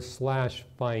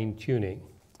reasons.org/fine-tuning,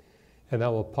 and that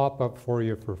will pop up for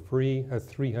you for free, a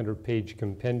 300-page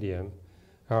compendium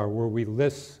where we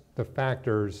list the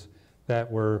factors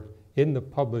that were in the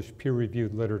published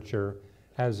peer-reviewed literature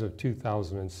as of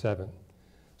 2007.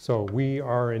 So we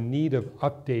are in need of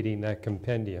updating that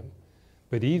compendium.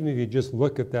 But even if you just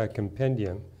look at that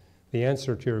compendium, the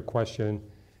answer to your question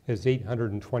is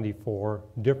 824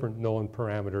 different known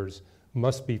parameters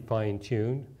must be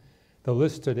fine-tuned. The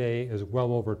list today is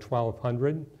well over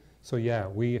 1,200. So yeah,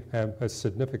 we have a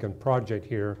significant project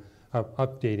here of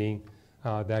updating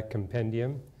that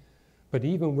compendium. But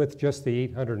even with just the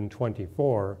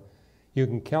 824, you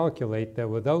can calculate that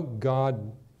without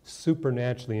God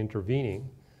supernaturally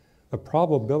intervening, the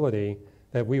probability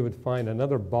that we would find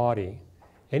another body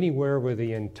anywhere with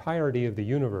the entirety of the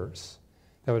universe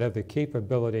that would have the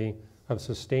capability of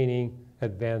sustaining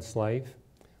advanced life,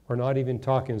 we're not even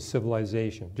talking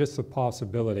civilization, just the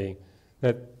possibility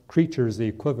that creatures the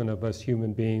equivalent of us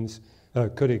human beings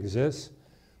could exist,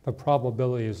 the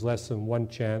probability is less than 1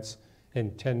 chance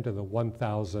in 10 to the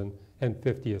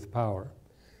 1,050th power.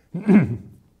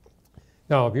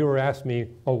 Now, if you were asking me,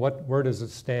 oh, where does it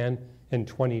stand in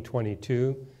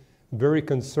 2022? Very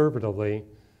conservatively,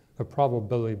 the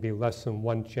probability would be less than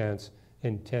 1 chance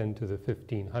in 10 to the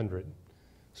 1,500.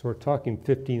 So we're talking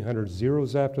 1,500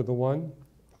 zeros after the 1.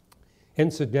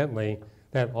 Incidentally,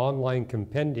 that online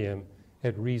compendium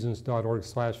at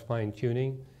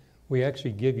reasons.org/fine-tuning, we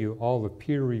actually give you all the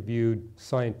peer-reviewed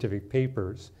scientific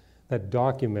papers that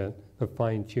document the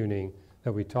fine-tuning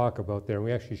that we talk about there. And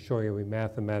we actually show you we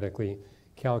mathematically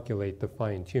calculate the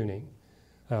fine-tuning.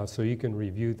 So you can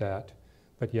review that.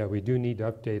 But yeah, we do need to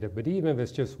update it. But even if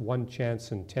it's just 1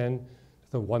 chance in 10 to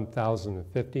the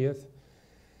 1,050th,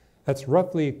 that's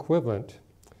roughly equivalent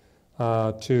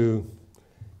to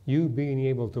you being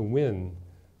able to win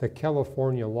the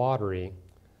California lottery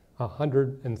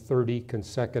 130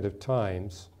 consecutive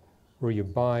times where you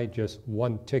buy just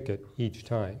 1 ticket each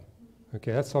time.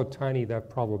 Okay, that's how tiny that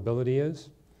probability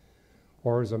is.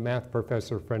 Or as a math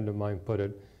professor friend of mine put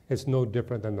it, it's no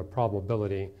different than the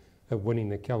probability of winning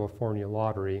the California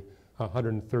lottery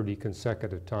 130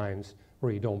 consecutive times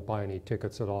where you don't buy any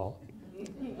tickets at all.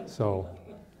 So,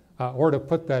 or to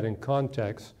put that in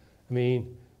context, I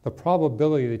mean, the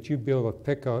probability that you'd be able to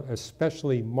pick a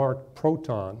specially marked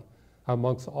proton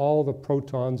amongst all the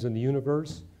protons in the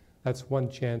universe, that's 1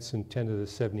 chance in 10 to the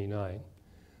 79.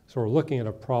 So we're looking at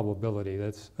a probability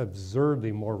that's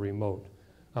absurdly more remote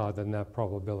than that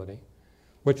probability,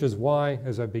 which is why,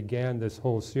 as I began this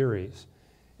whole series,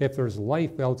 if there's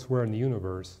life elsewhere in the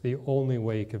universe, the only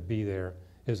way it could be there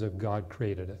is if God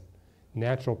created it.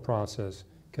 Natural process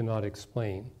cannot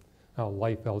explain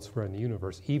life elsewhere in the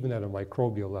universe, even at a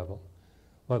microbial level,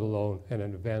 let alone at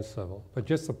an advanced level. But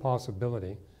just the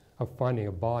possibility of finding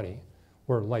a body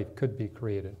where life could be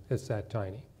created, it's that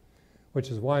tiny, which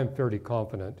is why I'm fairly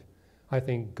confident. I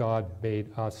think God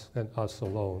made us and us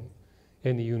alone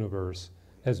in the universe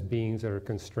as beings that are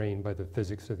constrained by the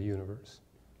physics of the universe.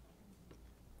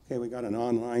 Okay, we got an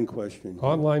online question.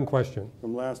 Online question.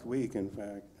 From last week, in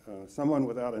fact. Someone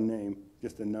without a name,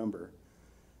 just a number.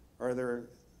 Are there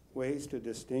ways to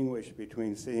distinguish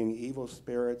between seeing evil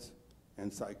spirits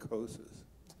and psychosis?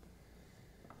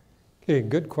 Okay,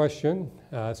 good question.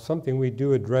 Something we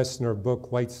do address in our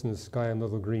book, Lights in the Sky and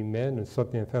Little Green Men, and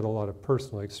something I've had a lot of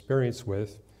personal experience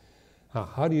with.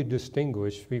 How do you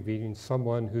distinguish between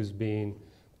someone who's being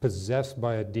possessed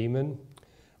by a demon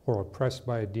or oppressed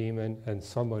by a demon and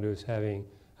someone who's having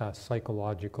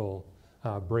psychological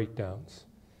breakdowns?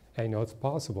 And you know, it's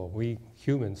possible. We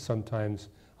humans sometimes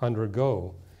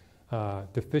undergo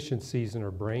deficiencies in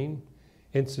our brain.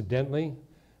 Incidentally,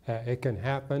 it can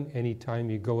happen anytime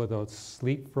you go without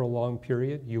sleep for a long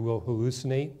period. You will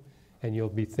hallucinate and you'll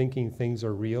be thinking things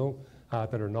are real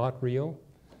that are not real.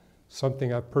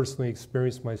 Something I've personally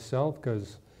experienced myself,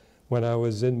 because when I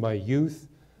was in my youth,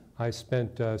 I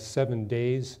spent 7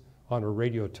 days on a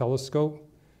radio telescope.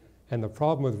 And the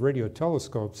problem with radio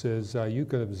telescopes is you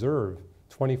can observe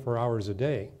 24 hours a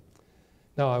day.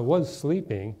 Now, I was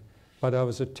sleeping, but I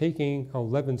was taking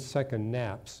 11-second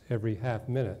naps every half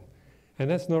minute. And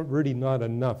that's not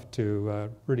enough to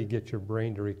really get your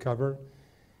brain to recover.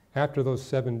 After those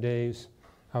 7 days,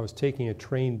 I was taking a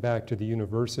train back to the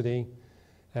university,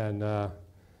 and the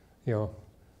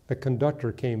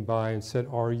conductor came by and said,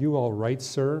 "Are you all right,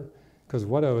 sir?" Because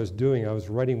what I was doing, I was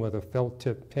writing with a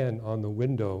felt-tip pen on the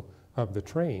window of the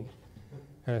train.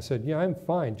 And I said, "Yeah, I'm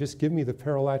fine. Just give me the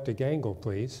parallactic angle,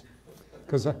 please."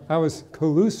 Because I was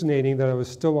hallucinating that I was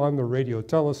still on the radio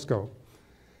telescope.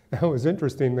 That was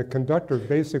interesting. The conductor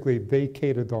basically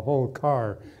vacated the whole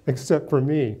car except for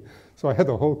me. So I had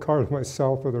the whole car to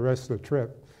myself for the rest of the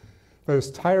trip. But as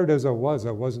tired as I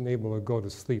wasn't able to go to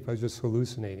sleep. I was just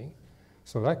hallucinating.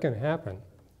 So that can happen.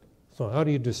 So how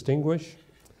do you distinguish?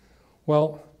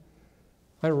 Well,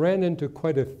 I ran into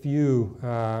quite a few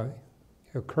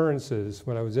occurrences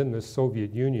when I was in the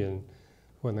Soviet Union,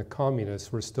 when the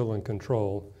communists were still in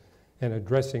control, and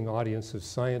addressing audiences of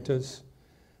scientists,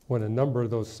 when a number of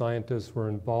those scientists were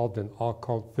involved in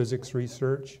occult physics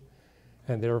research,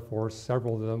 and therefore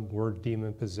several of them were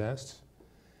demon-possessed.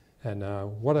 And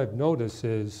what I've noticed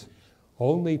is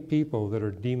only people that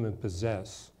are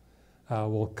demon-possessed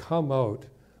will come out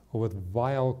with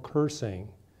vile cursing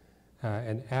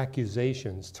and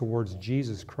accusations towards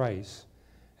Jesus Christ,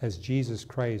 as Jesus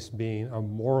Christ being a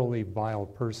morally vile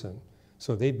person.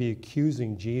 So they'd be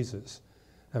accusing Jesus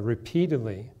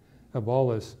repeatedly of all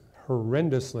this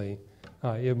horrendously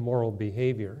immoral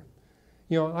behavior.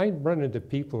 You know, I run into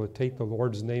people that take the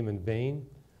Lord's name in vain,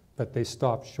 but they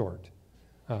stop short.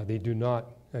 They do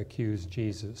not accuse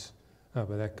Jesus of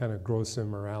that kind of gross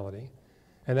immorality.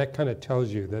 And that kind of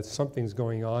tells you that something's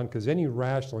going on, because any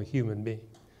rational human being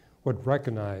would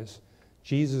recognize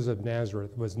Jesus of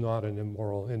Nazareth was not an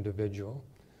immoral individual,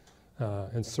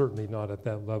 and certainly not at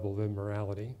that level of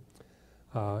immorality.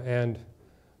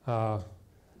 The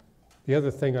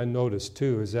other thing I noticed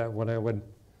too is that when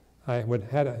there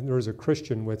was a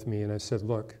Christian with me, and I said,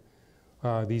 "Look,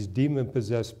 these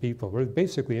demon-possessed people were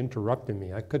basically interrupting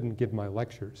me. I couldn't give my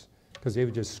lectures because they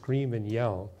would just scream and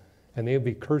yell, and they would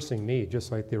be cursing me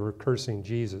just like they were cursing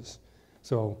Jesus."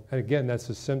 So again, that's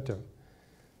a symptom.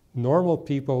 Normal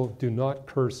people do not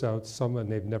curse out someone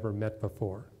they've never met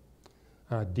before.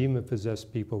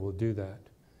 Demon-possessed people will do that.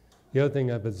 The other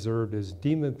thing I've observed is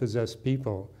demon-possessed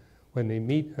people, when they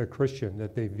meet a Christian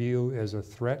that they view as a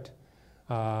threat,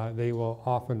 they will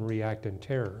often react in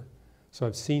terror. So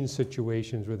I've seen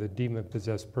situations where the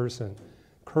demon-possessed person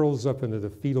curls up into the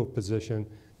fetal position,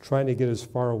 trying to get as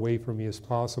far away from me as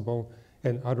possible,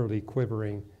 and utterly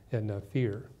quivering in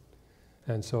fear.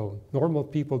 And so normal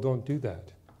people don't do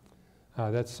that.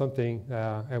 That's something,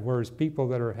 and whereas people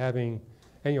that are having,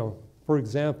 and for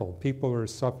example, people who are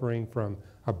suffering from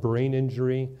a brain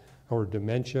injury or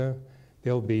dementia,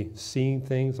 they'll be seeing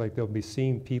things, like they'll be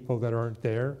seeing people that aren't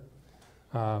there,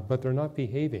 but they're not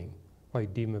behaving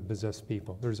like demon-possessed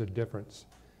people. There's a difference.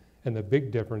 And the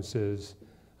big difference is,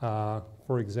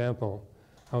 for example,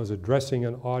 I was addressing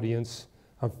an audience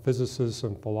of physicists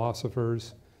and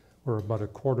philosophers, where about a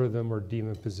quarter of them were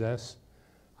demon-possessed.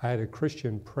 I had a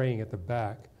Christian praying at the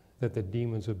back that the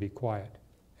demons would be quiet,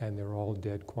 and they're all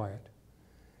dead quiet.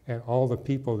 And all the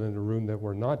people in the room that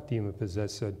were not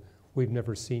demon-possessed said, "We've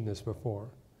never seen this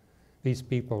before." These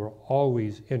people are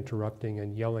always interrupting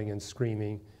and yelling and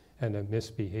screaming and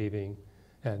misbehaving,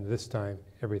 and this time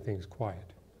everything's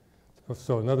quiet.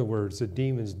 So in other words, the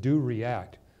demons do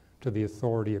react to the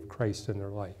authority of Christ in their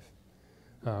life,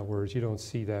 whereas you don't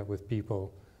see that with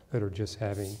people that are just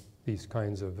having these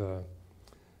kinds of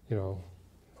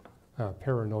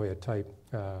paranoia type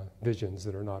visions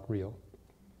that are not real.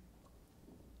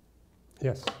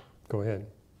 Yes, go ahead.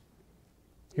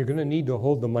 You're going to need to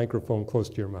hold the microphone close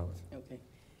to your mouth. Okay.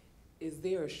 Is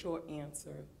there a short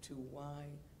answer to why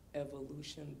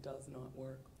evolution does not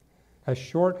work? A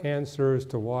short answer as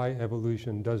to why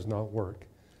evolution does not work.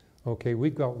 Okay,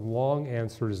 we've got long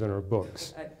answers in our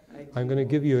books. I'm going to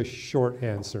give you a short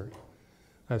answer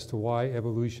as to why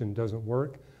evolution doesn't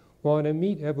work. Well, when I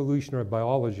meet evolutionary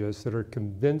biologists that are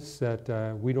convinced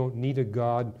that we don't need a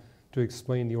God to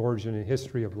explain the origin and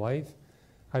history of life,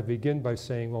 I begin by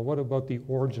saying, well, what about the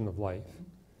origin of life?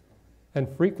 And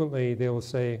frequently they will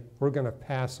say, we're going to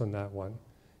pass on that one,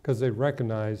 because they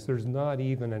recognize there's not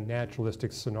even a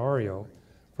naturalistic scenario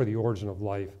for the origin of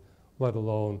life, let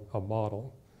alone a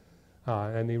model.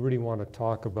 And they really want to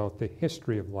talk about the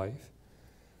history of life.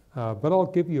 But I'll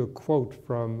give you a quote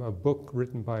from a book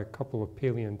written by a couple of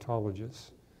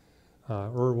paleontologists,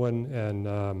 Irwin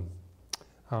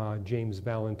and James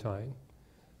Valentine.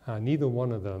 Neither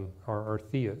one of them are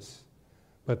theists,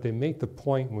 but they make the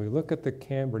point when we look at the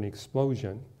Cambrian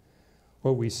explosion,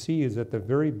 what we see is at the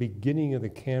very beginning of the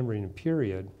Cambrian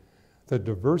period, the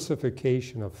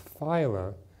diversification of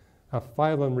phyla A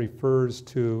phylum refers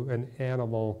to an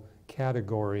animal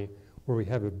category where we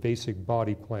have a basic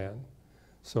body plan.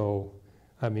 So,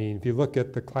 I mean, if you look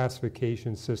at the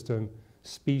classification system,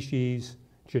 species,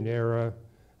 genera,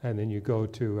 and then you go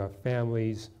to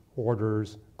families,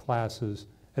 orders, classes,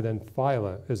 and then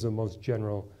phyla is the most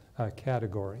general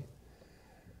category.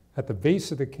 At the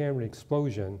base of the Cambrian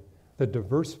explosion, the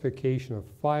diversification of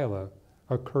phyla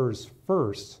occurs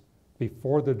first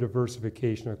before the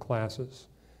diversification of classes,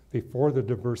 before the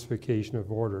diversification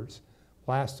of orders.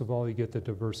 Last of all, you get the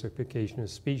diversification of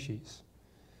species.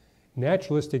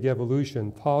 Naturalistic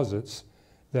evolution posits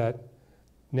that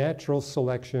natural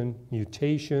selection,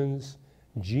 mutations,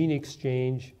 gene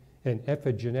exchange, and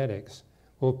epigenetics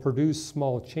will produce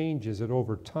small changes that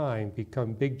over time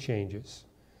become big changes.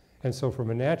 And so from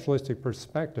a naturalistic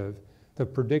perspective, the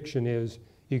prediction is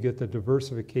you get the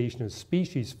diversification of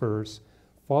species first,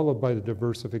 followed by the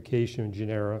diversification of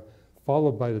genera,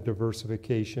 followed by the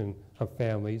diversification of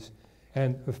families.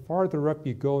 And the farther up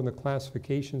you go in the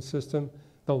classification system,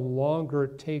 the longer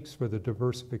it takes for the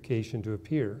diversification to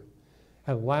appear.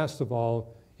 And last of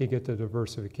all, you get the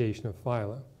diversification of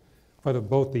phyla. But of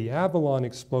both the Avalon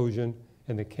explosion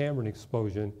and the Cambrian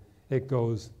explosion, it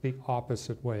goes the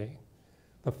opposite way.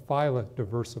 The phyla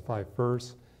diversify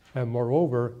first, and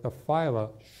moreover, the phyla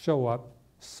show up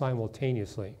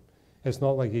simultaneously. It's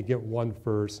not like you get one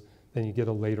first, then you get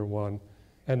a later one.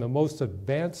 And the most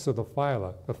advanced of the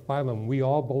phylum we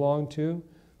all belong to,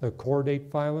 the chordate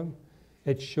phylum,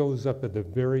 it shows up at the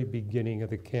very beginning of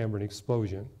the Cambrian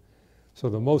explosion. So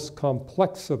the most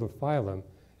complex of the phylum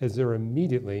is there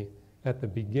immediately at the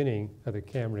beginning of the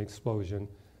Cambrian explosion,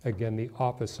 again, the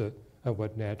opposite of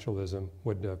what naturalism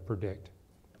would predict.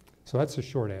 So that's a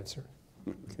short answer.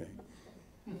 Okay.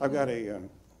 I've got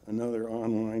another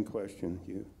online question,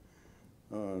 Hugh.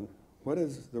 What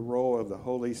is the role of the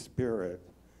Holy Spirit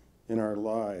in our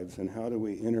lives, and how do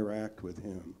we interact with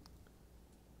him?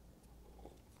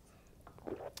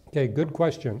 Okay, good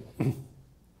question.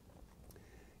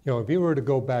 If you were to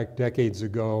go back decades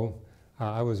ago,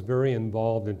 I was very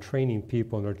involved in training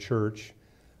people in our church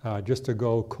just to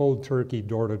go cold turkey,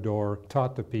 door to door,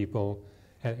 talk to people,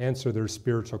 and answer their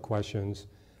spiritual questions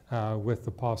with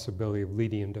the possibility of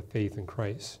leading them to faith in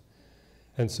Christ.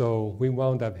 And so we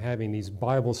wound up having these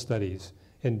Bible studies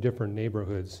in different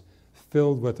neighborhoods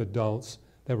filled with adults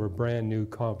that were brand new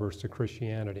converts to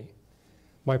Christianity.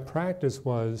 My practice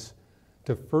was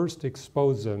to first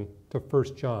expose them to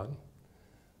 1 John.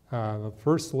 The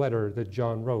first letter that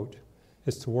John wrote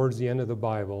is towards the end of the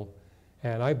Bible,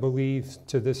 and I believe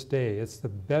to this day it's the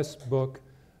best book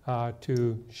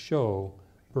to show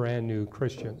brand new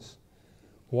Christians.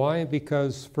 Why?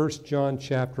 Because 1 John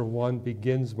chapter 1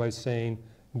 begins by saying,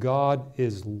 God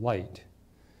is light.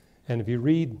 And if you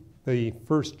read the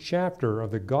first chapter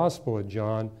of the Gospel of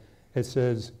John, it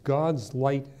says, God's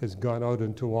light has gone out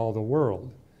into all the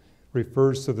world.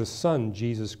 Refers to the Son,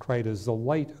 Jesus Christ, as the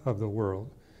light of the world.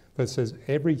 But it says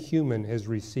every human has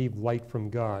received light from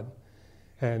God,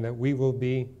 and that we will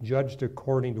be judged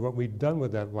according to what we've done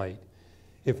with that light.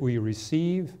 If we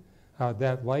receive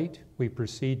that light, we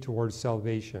proceed towards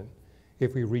salvation.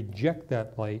 If we reject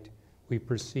that light, we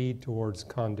proceed towards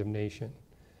condemnation.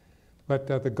 But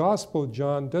the Gospel of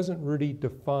John doesn't really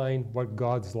define what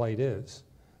God's light is.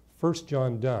 1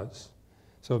 John does.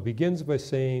 So it begins by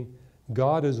saying,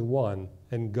 God is one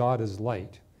and God is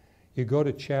light. You go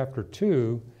to chapter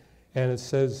 2, and it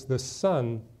says the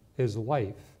Son is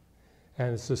life.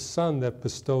 And it's the Son that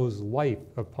bestows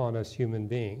life upon us human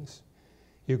beings.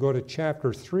 You go to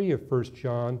chapter 3 of 1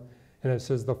 John, and it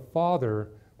says the Father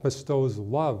bestows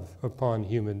love upon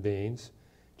human beings.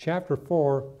 Chapter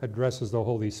 4 addresses the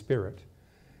Holy Spirit,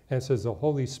 and it says the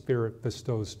Holy Spirit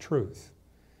bestows truth.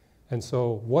 And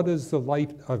so what is the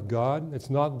light of God? It's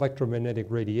not electromagnetic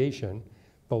radiation.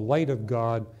 The light of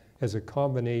God is a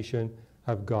combination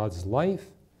of God's life,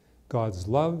 God's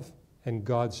love, and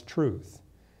God's truth.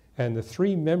 And the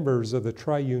three members of the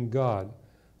triune God,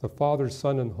 the Father,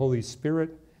 Son, and Holy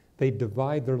Spirit, they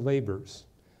divide their labors.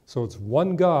 So it's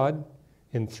one God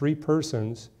in three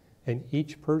persons, and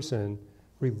each person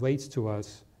relates to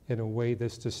us in a way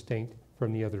that's distinct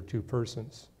from the other two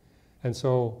persons. And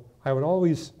so I would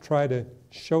always try to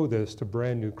show this to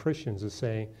brand new Christians, to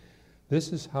say,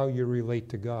 this is how you relate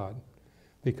to God.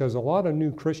 Because a lot of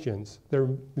new Christians, they're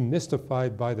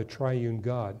mystified by the triune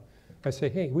God. I say,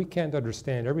 hey, we can't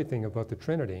understand everything about the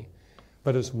Trinity,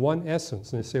 but it's one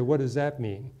essence. And they say, what does that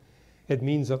mean? It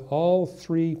means that all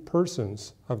three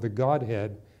persons of the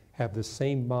Godhead have the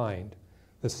same mind,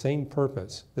 the same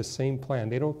purpose, the same plan.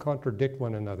 They don't contradict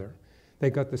one another. They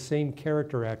got the same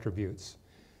character attributes.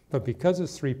 But because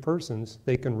it's three persons,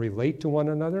 they can relate to one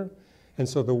another. And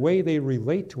so the way they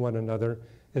relate to one another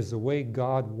is the way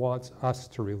God wants us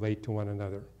to relate to one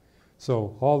another.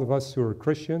 So all of us who are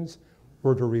Christians,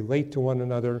 we're to relate to one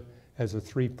another as the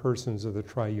three persons of the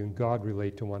triune God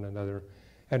relate to one another,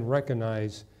 and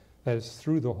recognize that it's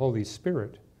through the Holy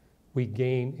Spirit we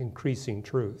gain increasing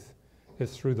truth.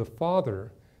 It's through the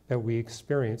Father that we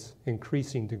experience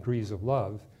increasing degrees of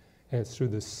love, and it's through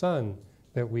the Son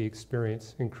that we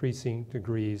experience increasing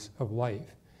degrees of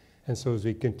life. And so as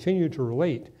we continue to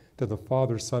relate to the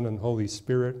Father, Son, and Holy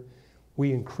Spirit,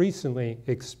 we increasingly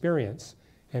experience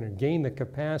and gain the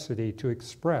capacity to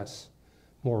express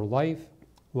more life,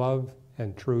 love,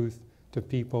 and truth to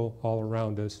people all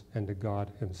around us and to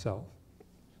God himself.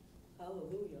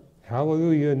 Hallelujah.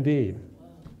 Hallelujah indeed. Wow.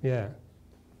 Yeah.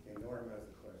 Okay, Norm has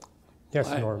a question. Yes,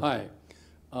 Hi. Norm. Hi.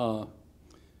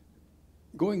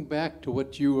 Going back to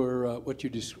what you were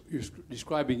you're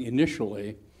describing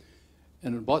initially,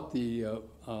 and about the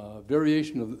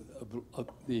variation of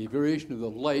the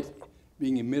light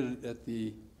being emitted at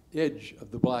the edge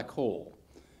of the black hole,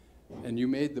 and you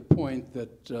made the point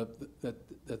that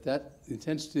that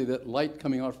intensity of that light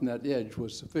coming out from that edge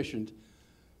was sufficient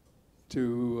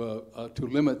to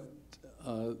limit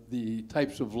the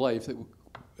types of life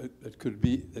that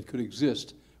could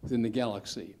exist within the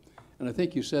galaxy. And I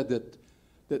think you said that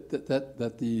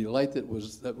the light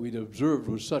that we'd observed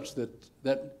was such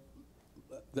that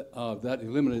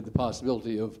eliminated the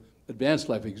possibility of advanced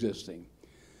life existing.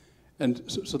 And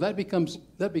so that becomes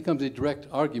a direct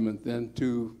argument then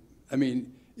to, I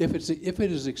mean, if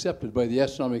it is accepted by the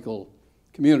astronomical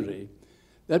community,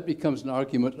 that becomes an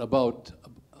argument about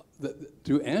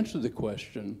to answer the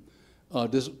question: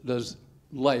 does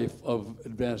life of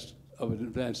an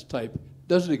advanced type,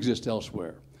 does it exist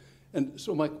elsewhere? And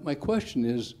so my question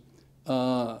is,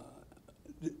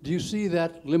 do you see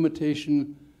that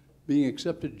limitation being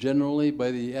accepted generally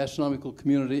by the astronomical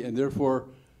community, and therefore,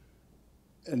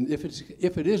 and if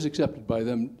it is accepted by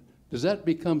them, does that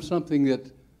become something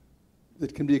that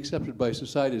can be accepted by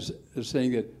society as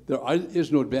saying that there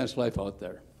is no advanced life out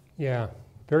there? Yeah,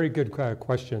 very good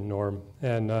question, Norm.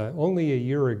 And only a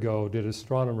year ago did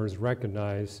astronomers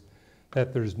recognize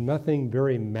that there's nothing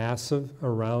very massive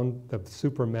around the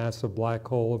supermassive black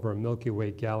hole of our Milky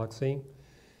Way galaxy.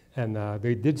 And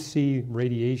they did see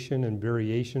radiation and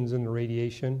variations in the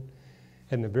radiation.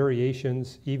 And the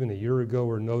variations, even a year ago,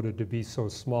 were noted to be so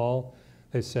small,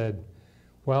 they said,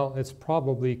 well, it's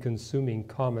probably consuming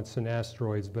comets and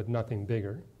asteroids, but nothing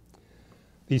bigger.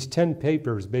 These 10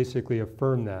 papers basically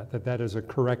affirm that is a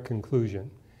correct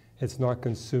conclusion. It's not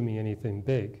consuming anything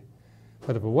big.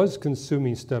 But if it was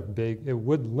consuming stuff big, it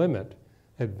would limit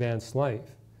advanced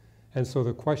life. And so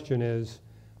the question is,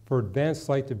 for advanced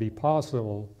life to be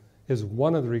possible, is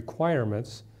one of the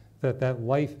requirements that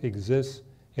life exists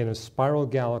in a spiral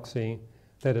galaxy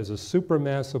that is a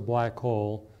supermassive black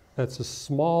hole that's as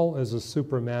small as a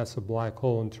supermassive black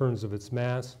hole in terms of its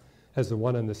mass as the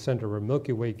one in the center of our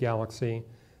Milky Way galaxy,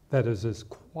 that is as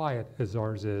quiet as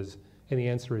ours is? And the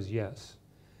answer is yes.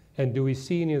 And do we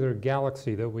see any other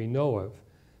galaxy that we know of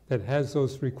that has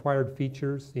those required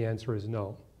features? The answer is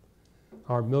no.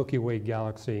 Our Milky Way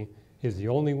galaxy is the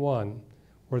only one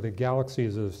where the galaxy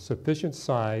is of sufficient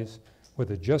size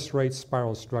with a just right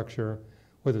spiral structure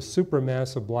with a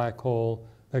supermassive black hole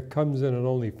that comes in at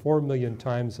only 4 million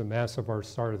times the mass of our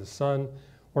star, the sun,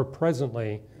 or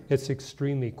presently it's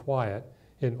extremely quiet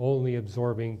in only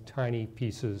absorbing tiny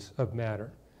pieces of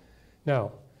matter.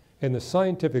 Now, in the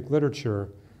scientific literature,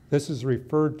 this is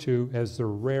referred to as the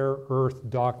rare earth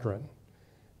doctrine,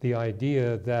 the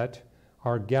idea that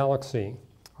our galaxy,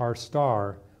 our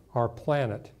star, our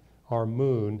planet, our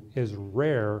moon is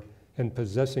rare in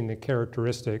possessing the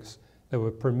characteristics that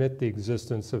would permit the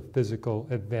existence of physical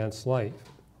advanced life.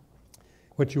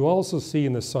 What you also see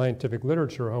in the scientific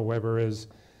literature, however, is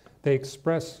they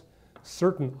express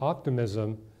certain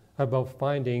optimism about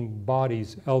finding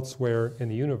bodies elsewhere in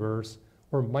the universe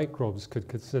where microbes could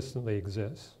consistently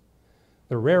exist.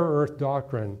 The rare earth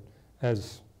doctrine, and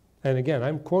again,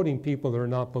 I'm quoting people that are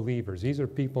not believers. These are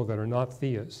people that are not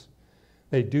theists.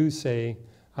 They do say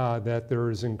that there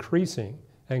is increasing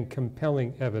and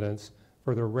compelling evidence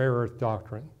for the rare earth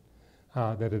doctrine,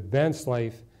 that advanced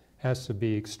life has to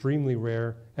be extremely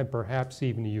rare and perhaps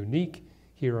even unique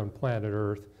here on planet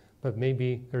Earth, but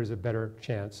maybe there's a better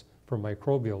chance for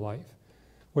microbial life,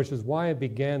 which is why I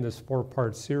began this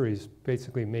 4-part series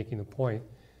basically making the point.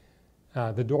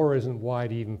 The door isn't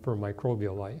wide even for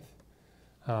microbial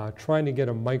life. Trying to get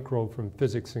a microbe from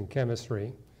physics and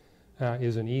chemistry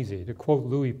isn't easy. To quote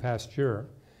Louis Pasteur,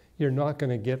 you're not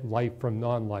going to get life from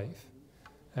non-life.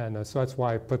 And so that's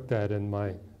why I put that in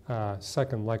my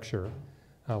second lecture,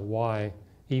 why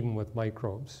even with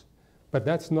microbes. But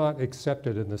that's not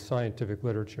accepted in the scientific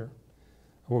literature.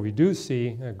 What we do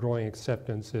see a growing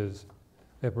acceptance is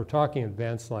that if we're talking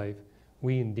advanced life,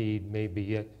 we indeed may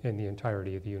be it in the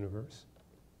entirety of the universe.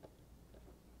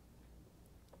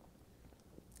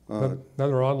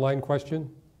 Another online question?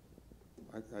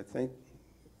 I think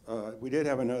we did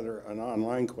have an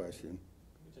online question.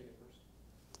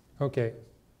 Okay.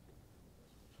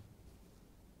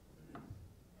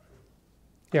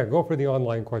 Yeah, go for the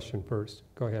online question first.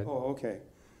 Go ahead. Oh, okay.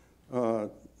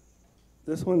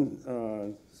 This one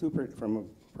from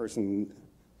a person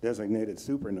designated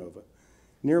supernova.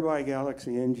 Nearby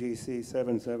galaxy NGC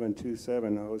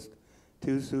 7727 hosts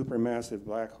two supermassive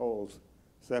black holes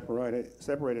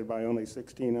separated by only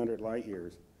 1,600 light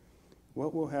years.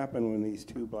 What will happen when these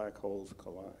two black holes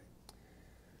collide?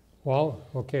 Well,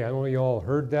 okay, I know you all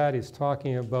heard that. He's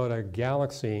talking about a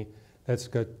galaxy that's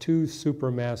got two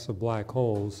supermassive black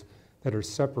holes that are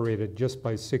separated just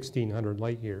by 1,600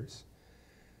 light years.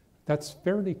 That's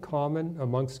fairly common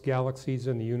amongst galaxies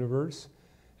in the universe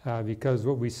because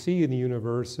what we see in the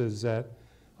universe is that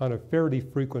on a fairly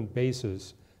frequent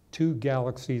basis, two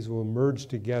galaxies will merge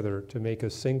together to make a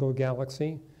single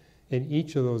galaxy, and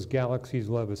each of those galaxies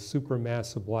will have a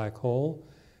supermassive black hole,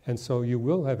 and so you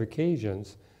will have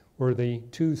occasions where the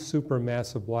two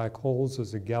supermassive black holes,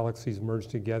 as the galaxies merge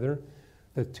together,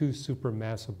 the two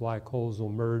supermassive black holes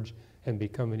will merge and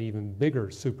become an even bigger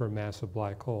supermassive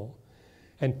black hole.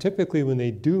 And typically when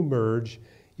they do merge,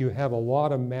 you have a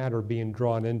lot of matter being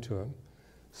drawn into them.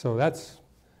 So that's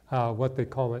what they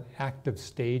call an active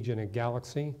stage in a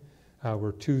galaxy,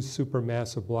 where two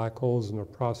supermassive black holes in the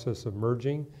process of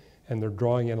merging, and they're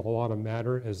drawing in a lot of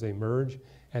matter as they merge,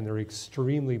 and they're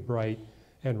extremely bright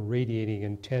and radiating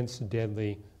intense,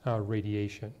 deadly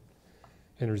radiation.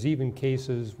 And there's even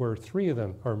cases where three of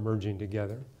them are merging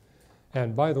together.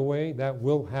 And by the way, that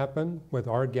will happen with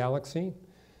our galaxy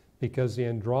because the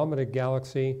Andromeda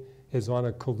galaxy is on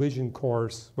a collision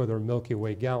course with our Milky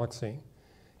Way galaxy.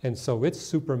 And so its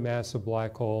supermassive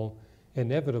black hole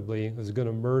inevitably is going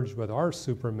to merge with our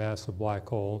supermassive black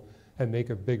hole and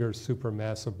make a bigger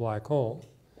supermassive black hole.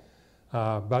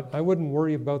 But I wouldn't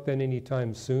worry about that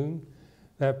anytime soon.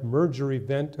 That merger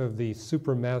event of the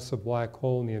supermassive black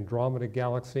hole in the Andromeda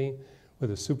galaxy with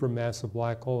a supermassive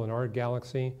black hole in our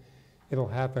galaxy, it'll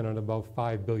happen in about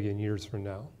 5 billion years from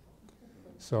now.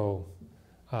 So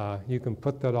you can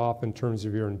put that off in terms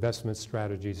of your investment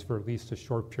strategies for at least a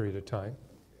short period of time.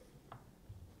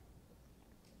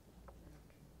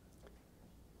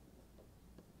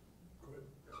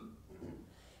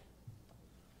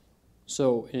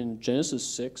 So in Genesis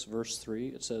 6, verse 3,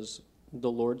 it says,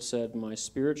 "The Lord said, My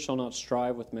spirit shall not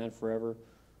strive with man forever,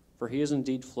 for he is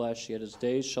indeed flesh, yet his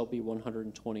days shall be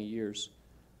 120 years.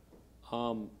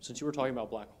 Since you were talking about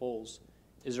black holes,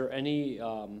 is there any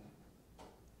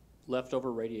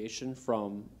leftover radiation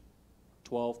from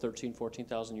 12, 13,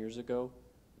 14,000 years ago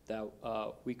that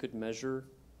we could measure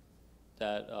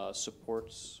that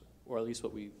supports, or at least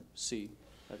what we see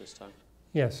at this time?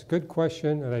 Yes, good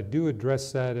question, and I do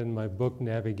address that in my book,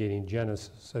 Navigating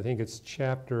Genesis. I think it's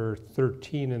chapter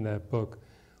 13 in that book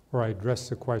where I address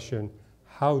the question,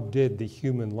 how did the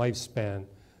human lifespan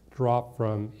drop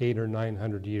from 800 or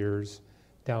 900 years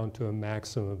down to a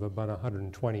maximum of about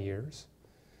 120 years?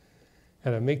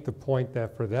 And I make the point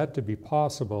that for that to be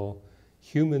possible,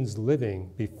 humans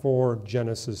living before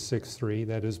Genesis 6:3,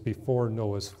 that is before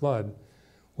Noah's flood,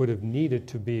 would have needed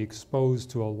to be exposed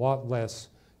to a lot less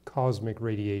cosmic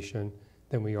radiation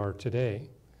than we are today.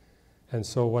 And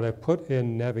so what I put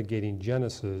in Navigating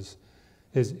Genesis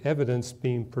is evidence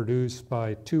being produced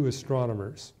by two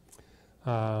astronomers,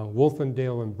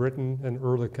 Wolfendale in Britain and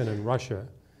Ehrlichen in Russia.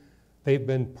 They've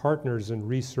been partners in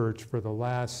research for the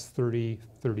last 30,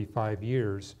 35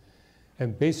 years.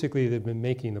 And basically they've been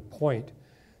making the point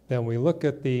that when we look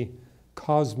at the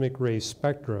cosmic ray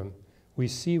spectrum, we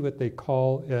see what they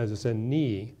call as a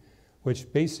knee,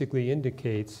 which basically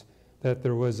indicates that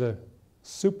there was a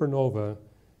supernova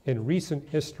in recent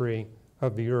history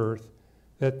of the Earth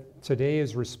that today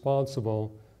is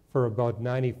responsible for about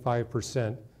 95%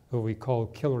 of what we call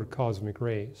killer cosmic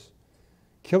rays.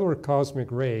 Killer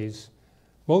cosmic rays,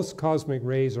 most cosmic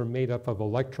rays are made up of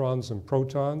electrons and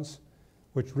protons,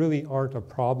 which really aren't a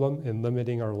problem in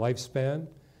limiting our lifespan.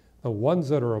 The ones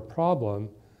that are a problem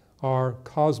are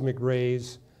cosmic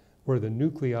rays where the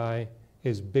nuclei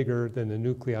is bigger than the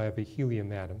nuclei of a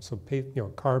helium atom. So,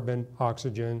 carbon,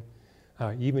 oxygen,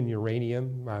 even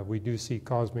uranium. We do see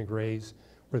cosmic rays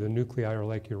where the nuclei are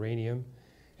like uranium.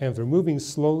 And if they're moving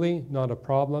slowly, not a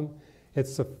problem.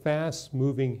 It's the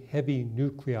fast-moving, heavy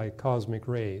nuclei cosmic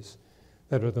rays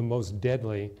that are the most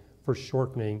deadly for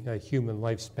shortening a human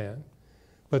lifespan.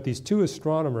 But these two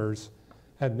astronomers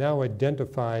have now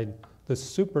identified the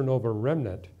supernova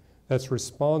remnant that's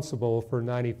responsible for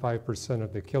 95%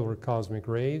 of the killer cosmic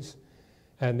rays,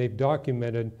 and they've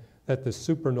documented that the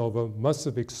supernova must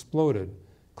have exploded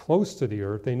close to the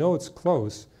Earth. They know it's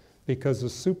close because the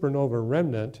supernova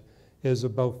remnant is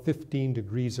about 15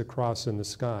 degrees across in the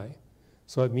sky.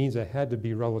 So it means it had to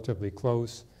be relatively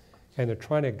close, and they're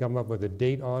trying to come up with a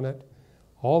date on it.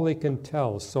 All they can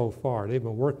tell so far, they've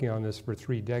been working on this for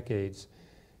 3 decades,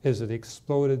 is it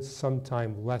exploded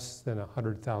sometime less than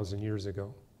 100,000 years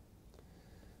ago.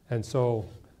 And so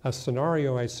a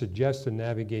scenario I suggest in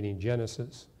navigating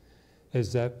Genesis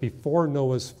is that before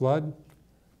Noah's flood,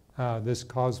 this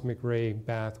cosmic ray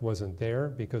bath wasn't there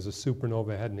because the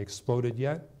supernova hadn't exploded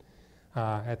yet.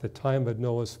 At the time of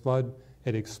Noah's flood,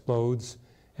 it explodes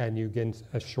and you get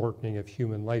a shortening of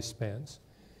human lifespans.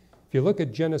 If you look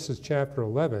at Genesis chapter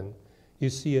 11, you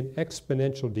see an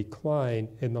exponential decline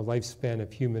in the lifespan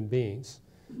of human beings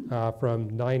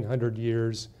from 900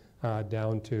 years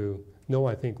down to,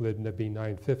 Noah I think lived to be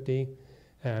 950,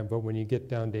 but when you get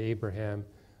down to Abraham,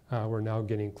 we're now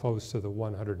getting close to the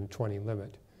 120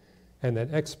 limit. And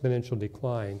that exponential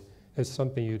decline is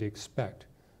something you'd expect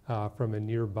from a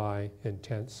nearby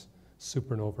intense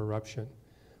supernova eruption.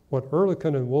 What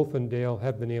Ehrlichen and Wolfendale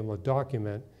have been able to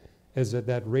document is that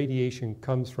that radiation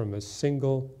comes from a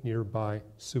single nearby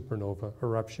supernova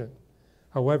eruption.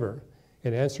 However,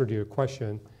 in answer to your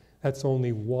question, that's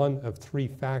only one of 3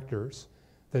 factors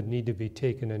that need to be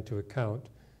taken into account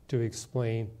to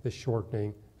explain the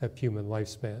shortening of human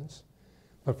lifespans.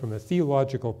 But from a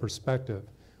theological perspective,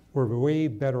 we're way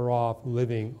better off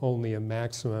living only a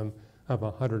maximum of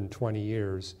 120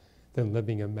 years than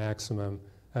living a maximum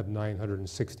of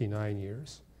 969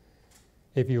 years.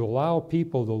 If you allow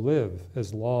people to live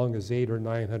as long as 800 or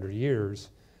 900 years,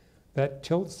 that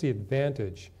tilts the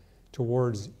advantage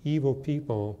towards evil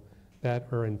people that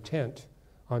are intent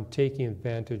on taking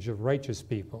advantage of righteous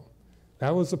people.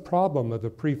 That was the problem of the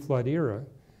pre-flood era,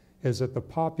 is that the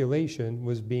population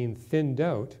was being thinned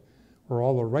out where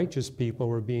all the righteous people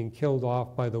were being killed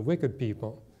off by the wicked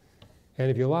people. And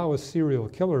if you allow a serial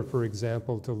killer, for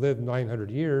example, to live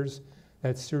 900 years,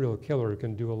 that serial killer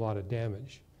can do a lot of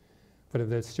damage. But if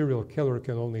that serial killer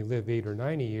can only live 80 or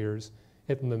 90 years,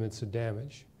 it limits the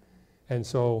damage. And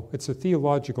so it's a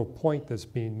theological point that's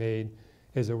being made,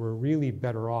 is that we're really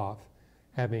better off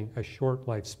having a short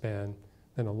lifespan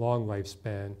than a long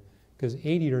lifespan, because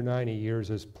 80 or 90 years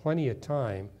is plenty of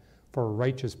time for a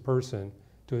righteous person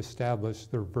to establish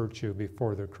their virtue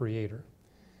before their Creator.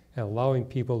 And allowing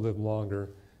people to live longer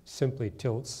simply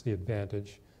tilts the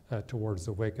advantage towards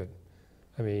the wicked.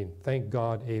 I mean, thank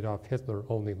God Adolf Hitler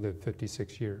only lived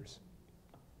 56 years.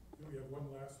 We have one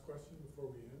last question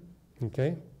before we end.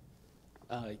 Okay?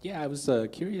 Yeah, I was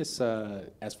curious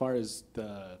as far as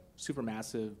the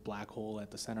supermassive black hole at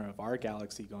the center of our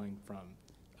galaxy going from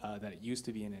that it used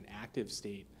to be in an active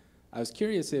state. I was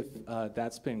curious if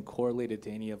that's been correlated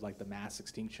to any of like the mass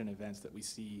extinction events that we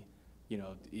see. You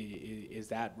know, is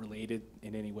that related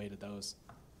in any way to those?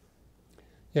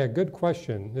 Yeah, good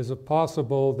question. Is it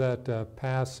possible that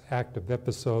past active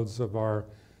episodes of our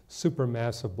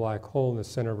supermassive black hole in the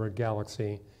center of our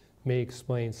galaxy may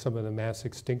explain some of the mass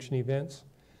extinction events?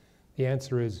 The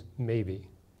answer is maybe.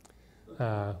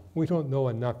 We don't know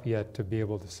enough yet to be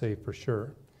able to say for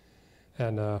sure.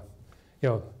 And, you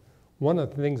know, one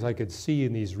of the things I could see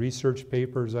in these research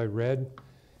papers I read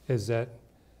is that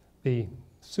the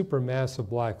supermassive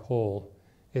black hole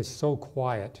is so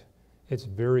quiet, it's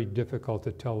very difficult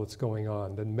to tell what's going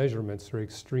on. The measurements are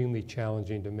extremely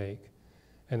challenging to make.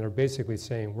 And they're basically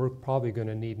saying we're probably going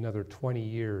to need another 20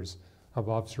 years of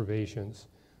observations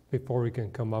before we can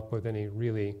come up with any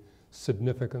really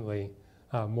significantly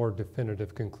more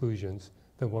definitive conclusions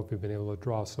than what we've been able to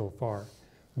draw so far.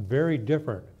 Very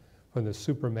different from the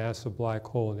supermassive black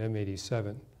hole in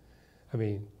M87. I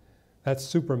mean, that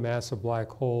supermassive black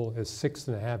hole is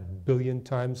 6.5 billion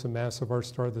times the mass of our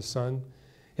star, the Sun.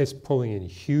 It's pulling in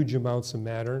huge amounts of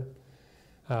matter.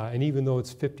 And even though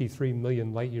it's 53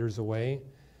 million light years away,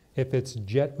 if its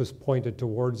jet was pointed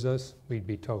towards us, we'd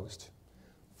be toast.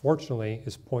 Fortunately,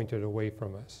 it's pointed away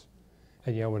from us.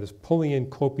 And yet when it's pulling in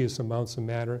copious amounts of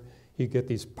matter, you get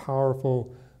these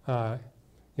powerful,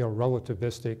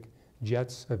 relativistic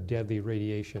jets of deadly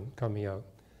radiation coming out.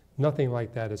 Nothing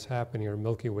like that is happening in our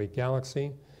Milky Way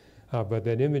galaxy. But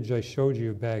that image I showed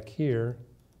you back here,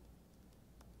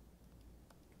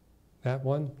 that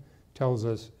one tells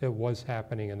us it was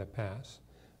happening in the past.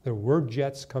 There were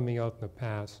jets coming out in the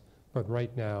past, but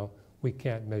right now we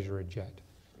can't measure it yet.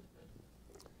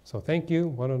 So thank you,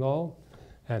 one and all.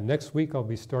 And next week I'll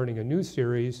be starting a new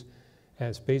series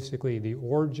as basically the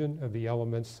origin of the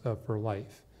elements for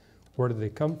life. Where do they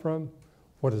come from?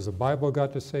 What has the Bible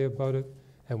got to say about it?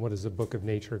 And what has the book of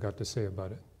nature got to say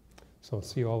about it? So I'll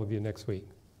see all of you next week.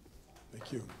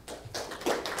 Thank you.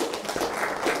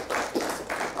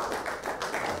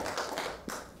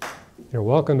 You're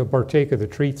welcome to partake of the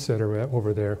treats that are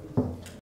over there.